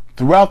pipes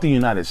throughout the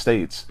United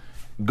States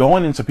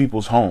going into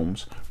people's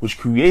homes, which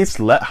creates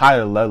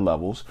higher lead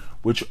levels,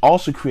 which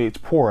also creates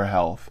poorer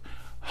health.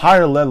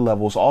 Higher lead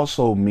levels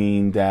also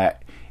mean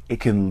that it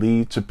can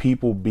lead to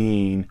people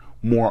being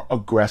more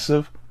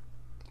aggressive,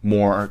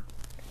 more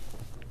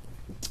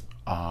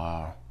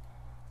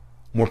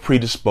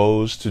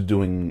predisposed to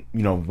doing,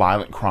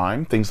 violent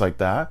crime, things like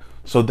that.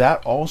 So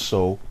that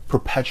also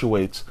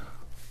perpetuates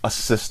a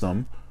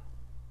system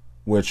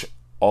which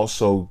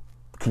also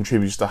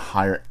contributes to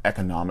higher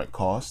economic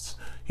costs.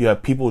 You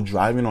have people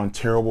driving on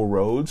terrible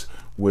roads,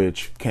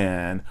 which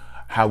can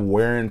have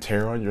wear and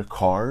tear on your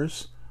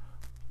cars,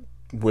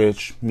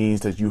 which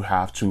means that you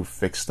have to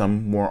fix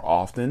them more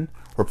often,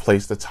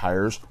 replace the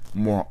tires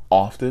more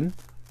often.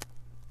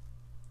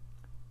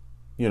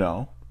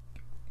 You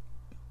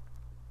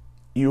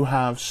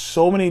have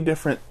so many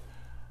different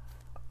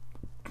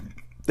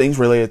things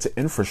related to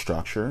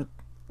infrastructure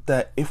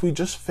that if we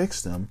just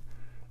fix them,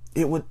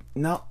 it would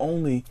not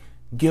only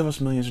give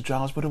us millions of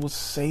jobs, but it would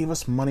save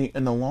us money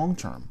in the long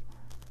term.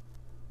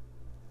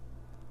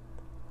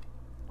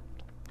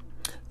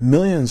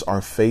 Millions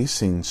are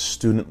facing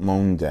student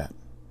loan debt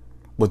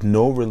with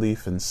no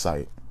relief in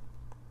sight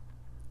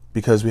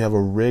because we have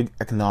a rigged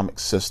economic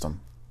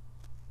system.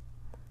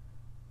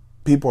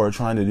 People are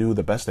trying to do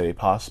the best that they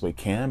possibly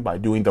can by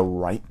doing the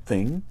right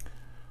thing,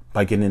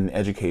 by getting an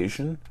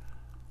education,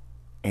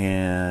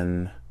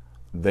 and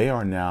they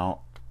are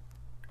now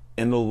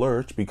in the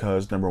lurch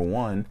because, number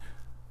one,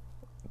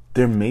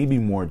 there may be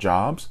more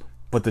jobs,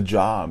 but the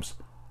jobs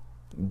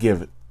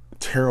give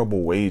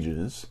terrible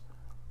wages.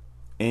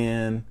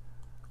 And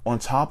on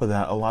top of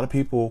that, a lot of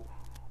people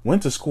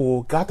went to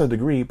school, got their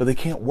degree, but they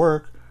can't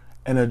work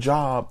in a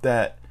job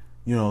that,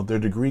 their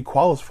degree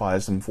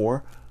qualifies them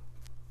for,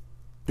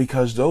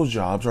 because those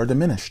jobs are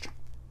diminished.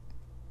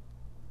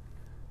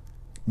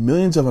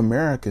 Millions of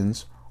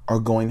Americans are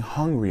going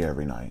hungry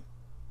every night.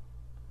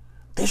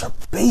 These are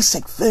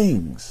basic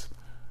things.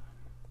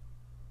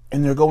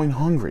 And they're going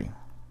hungry.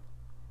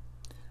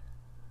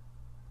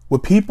 When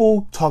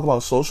people talk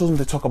about socialism,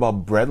 they talk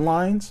about bread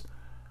lines.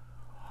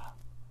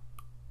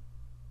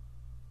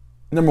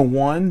 Number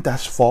one,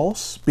 that's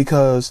false,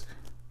 because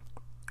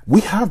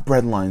we have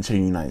bread lines here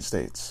in the United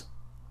States.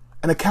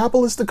 In a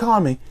capitalist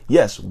economy,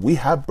 yes, we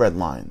have bread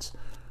lines.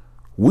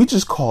 We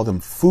just call them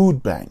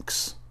food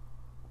banks.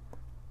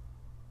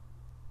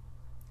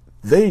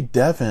 They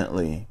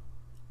definitely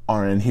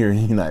are in here in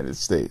the United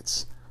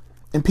States.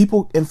 And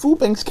food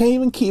banks can't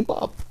even keep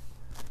up.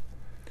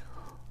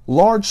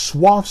 Large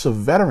swaths of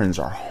veterans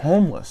are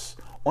homeless,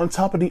 on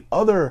top of the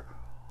other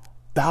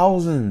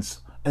thousands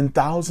and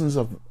thousands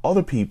of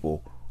other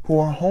people who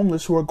are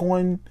homeless, who are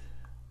going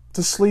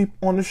to sleep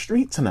on the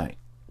street tonight.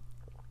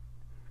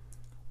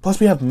 Plus,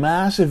 we have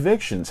mass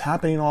evictions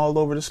happening all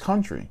over this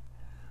country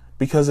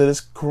because of this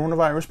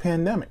coronavirus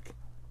pandemic.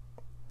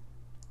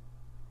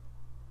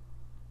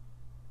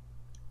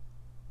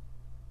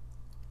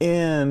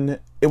 And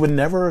it would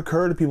never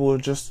occur to people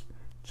to just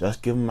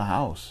give them a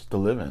house to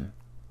live in.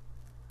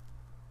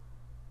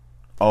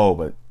 Oh,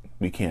 but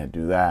we can't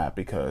do that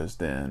because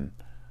then,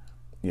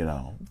 they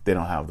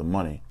don't have the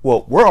money.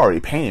 Well, we're already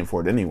paying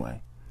for it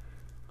anyway.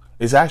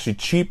 It's actually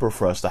cheaper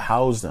for us to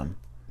house them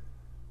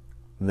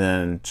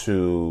than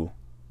to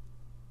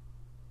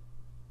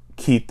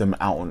keep them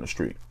out on the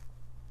street.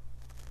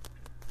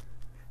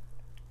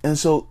 And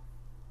so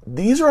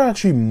these are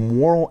actually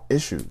moral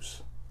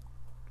issues.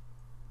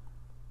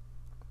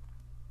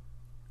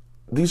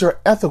 These are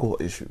ethical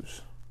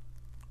issues.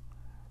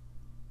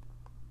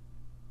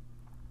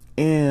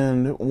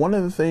 And one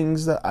of the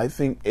things that I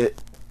think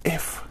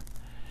if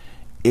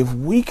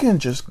we can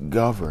just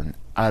govern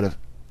out of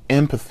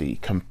empathy,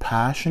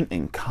 compassion,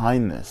 and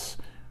kindness,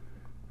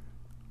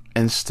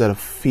 instead of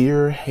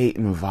fear, hate,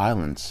 and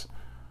violence,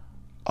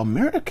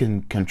 America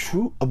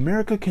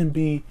can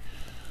be,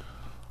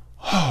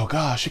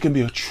 it can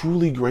be a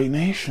truly great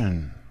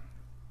nation.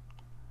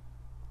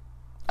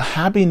 A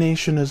happy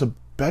nation is a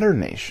better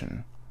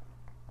nation.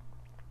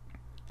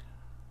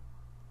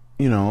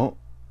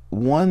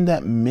 One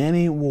that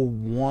many will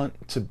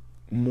want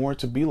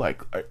to be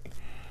like.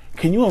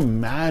 Can you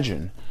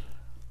imagine,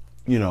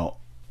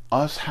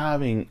 us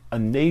having a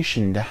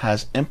nation that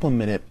has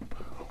implemented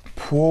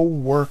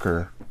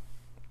pro-worker,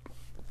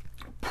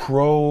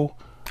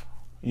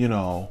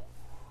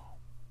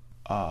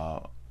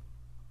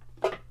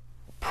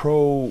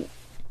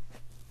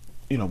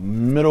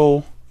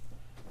 middle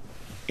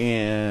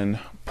and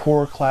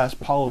poor class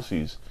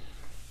policies?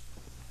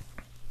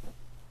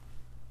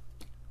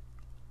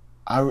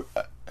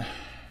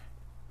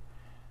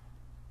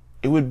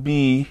 It would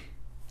be,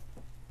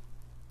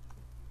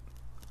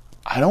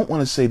 I don't want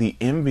to say the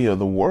envy of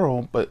the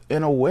world, but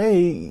in a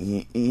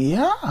way,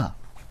 yeah.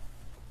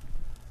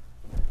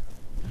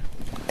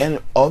 And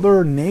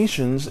other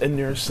nations and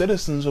their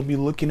citizens will be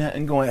looking at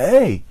and going,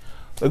 hey,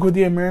 look what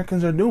the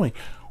Americans are doing.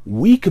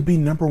 We could be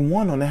number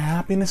one on the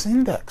happiness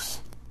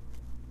index.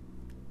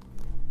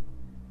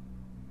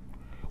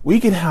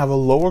 We can have a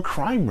lower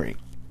crime rate.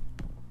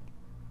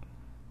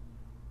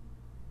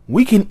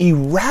 We can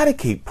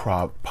eradicate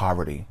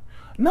poverty.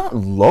 Not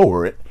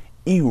lower it,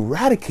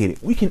 eradicate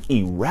it. We can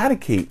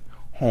eradicate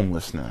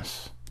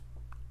homelessness.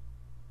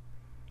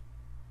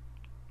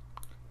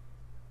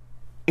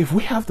 If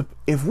we have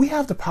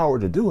the power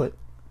to do it,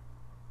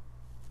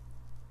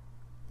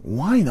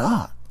 why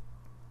not?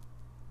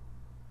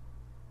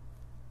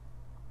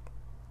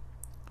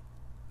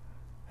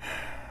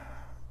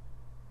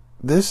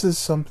 This is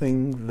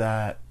something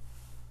that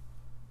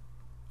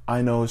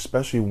I know,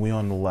 especially we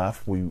on the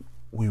left, we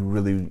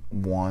really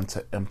want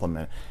to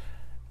implement.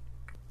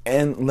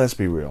 And let's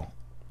be real,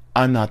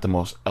 I'm not the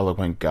most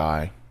eloquent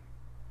guy,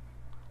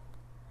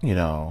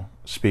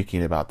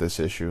 speaking about this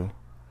issue.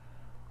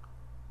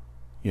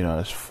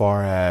 As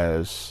far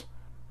as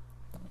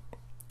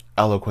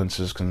eloquence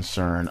is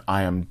concerned,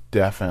 I am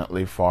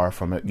definitely far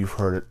from it. You've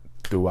heard it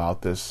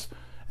throughout this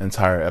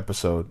entire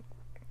episode.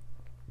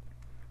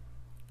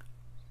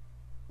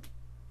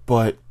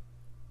 But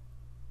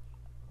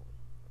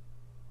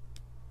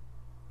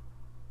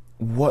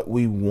what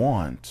we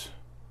want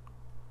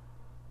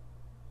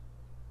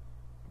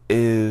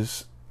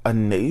is a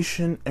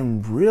nation,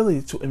 and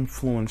really to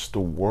influence the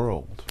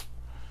world,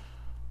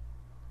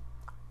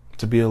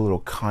 to be a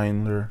little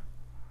kinder,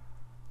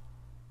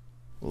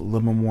 a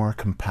little more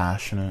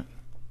compassionate,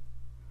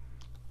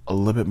 a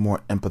little bit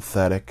more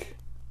empathetic,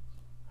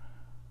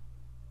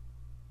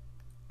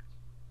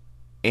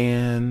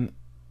 and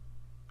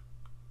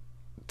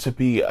to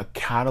be a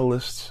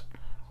catalyst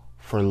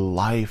for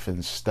life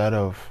instead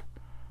of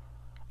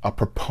a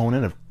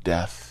proponent of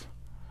death.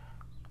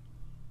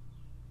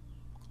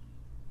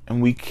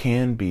 And we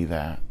can be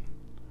that.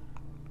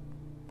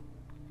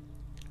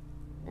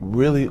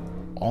 Really,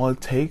 all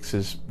it takes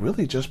is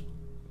really just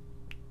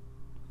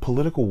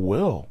political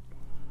will.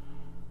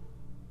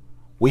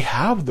 We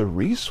have the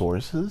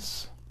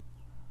resources.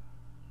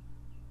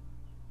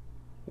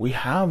 We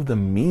have the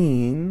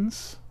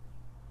means.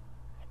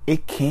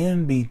 It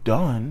can be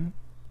done.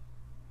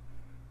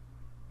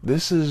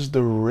 This is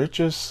the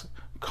richest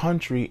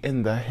country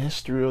in the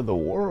history of the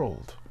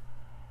world.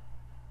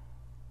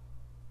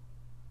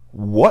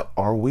 What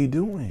are we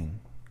doing?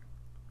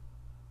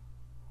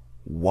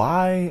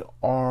 Why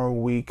are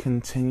we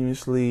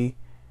continuously,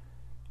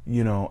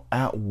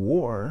 at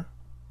war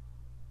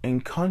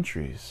in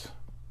countries?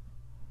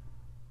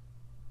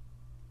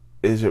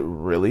 Is it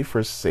really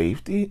for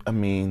safety? I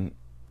mean,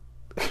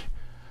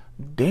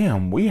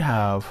 damn, we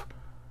have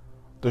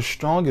the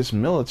strongest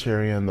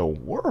military in the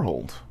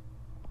world.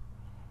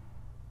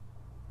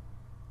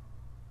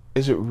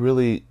 Is it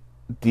really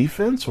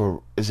defense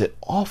or is it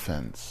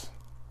offense?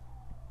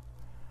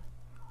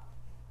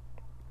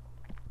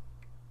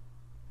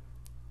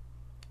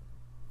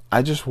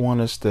 I just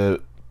want us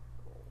to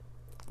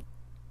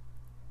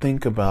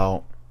think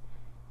about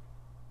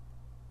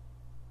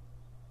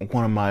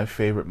one of my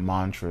favorite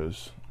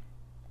mantras,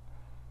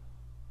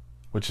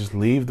 which is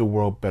leave the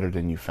world better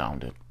than you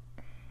found it.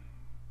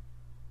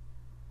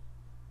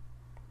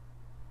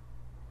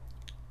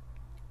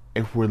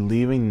 If we're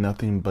leaving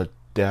nothing but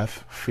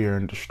death, fear,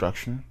 and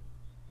destruction,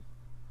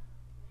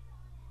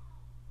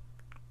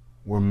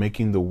 we're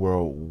making the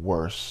world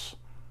worse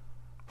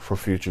for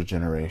future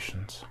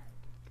generations.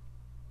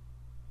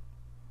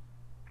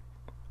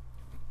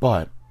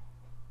 But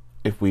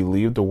if we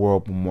leave the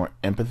world with more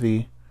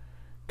empathy,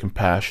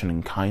 compassion,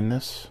 and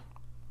kindness,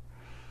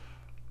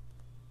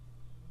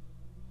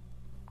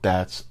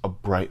 that's a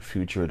bright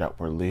future that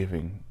we're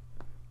leaving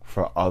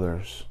for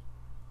others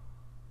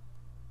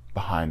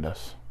behind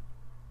us.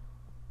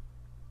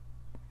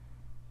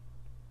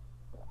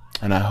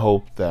 And I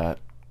hope that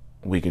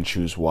we can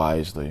choose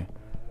wisely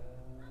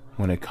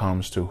when it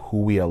comes to who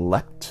we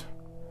elect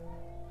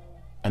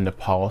and the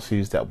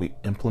policies that we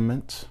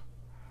implement.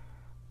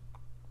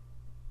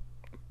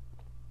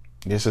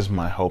 This is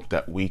my hope,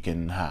 that we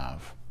can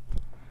have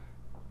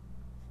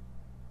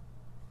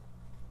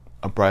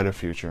a brighter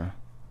future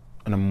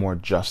and a more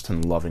just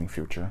and loving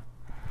future.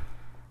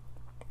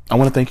 I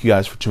want to thank you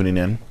guys for tuning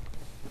in.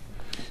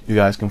 You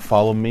guys can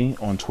follow me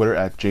on Twitter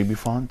at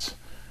Jaybefaunt.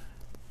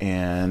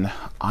 And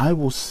I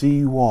will see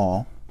you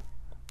all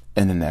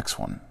in the next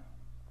one.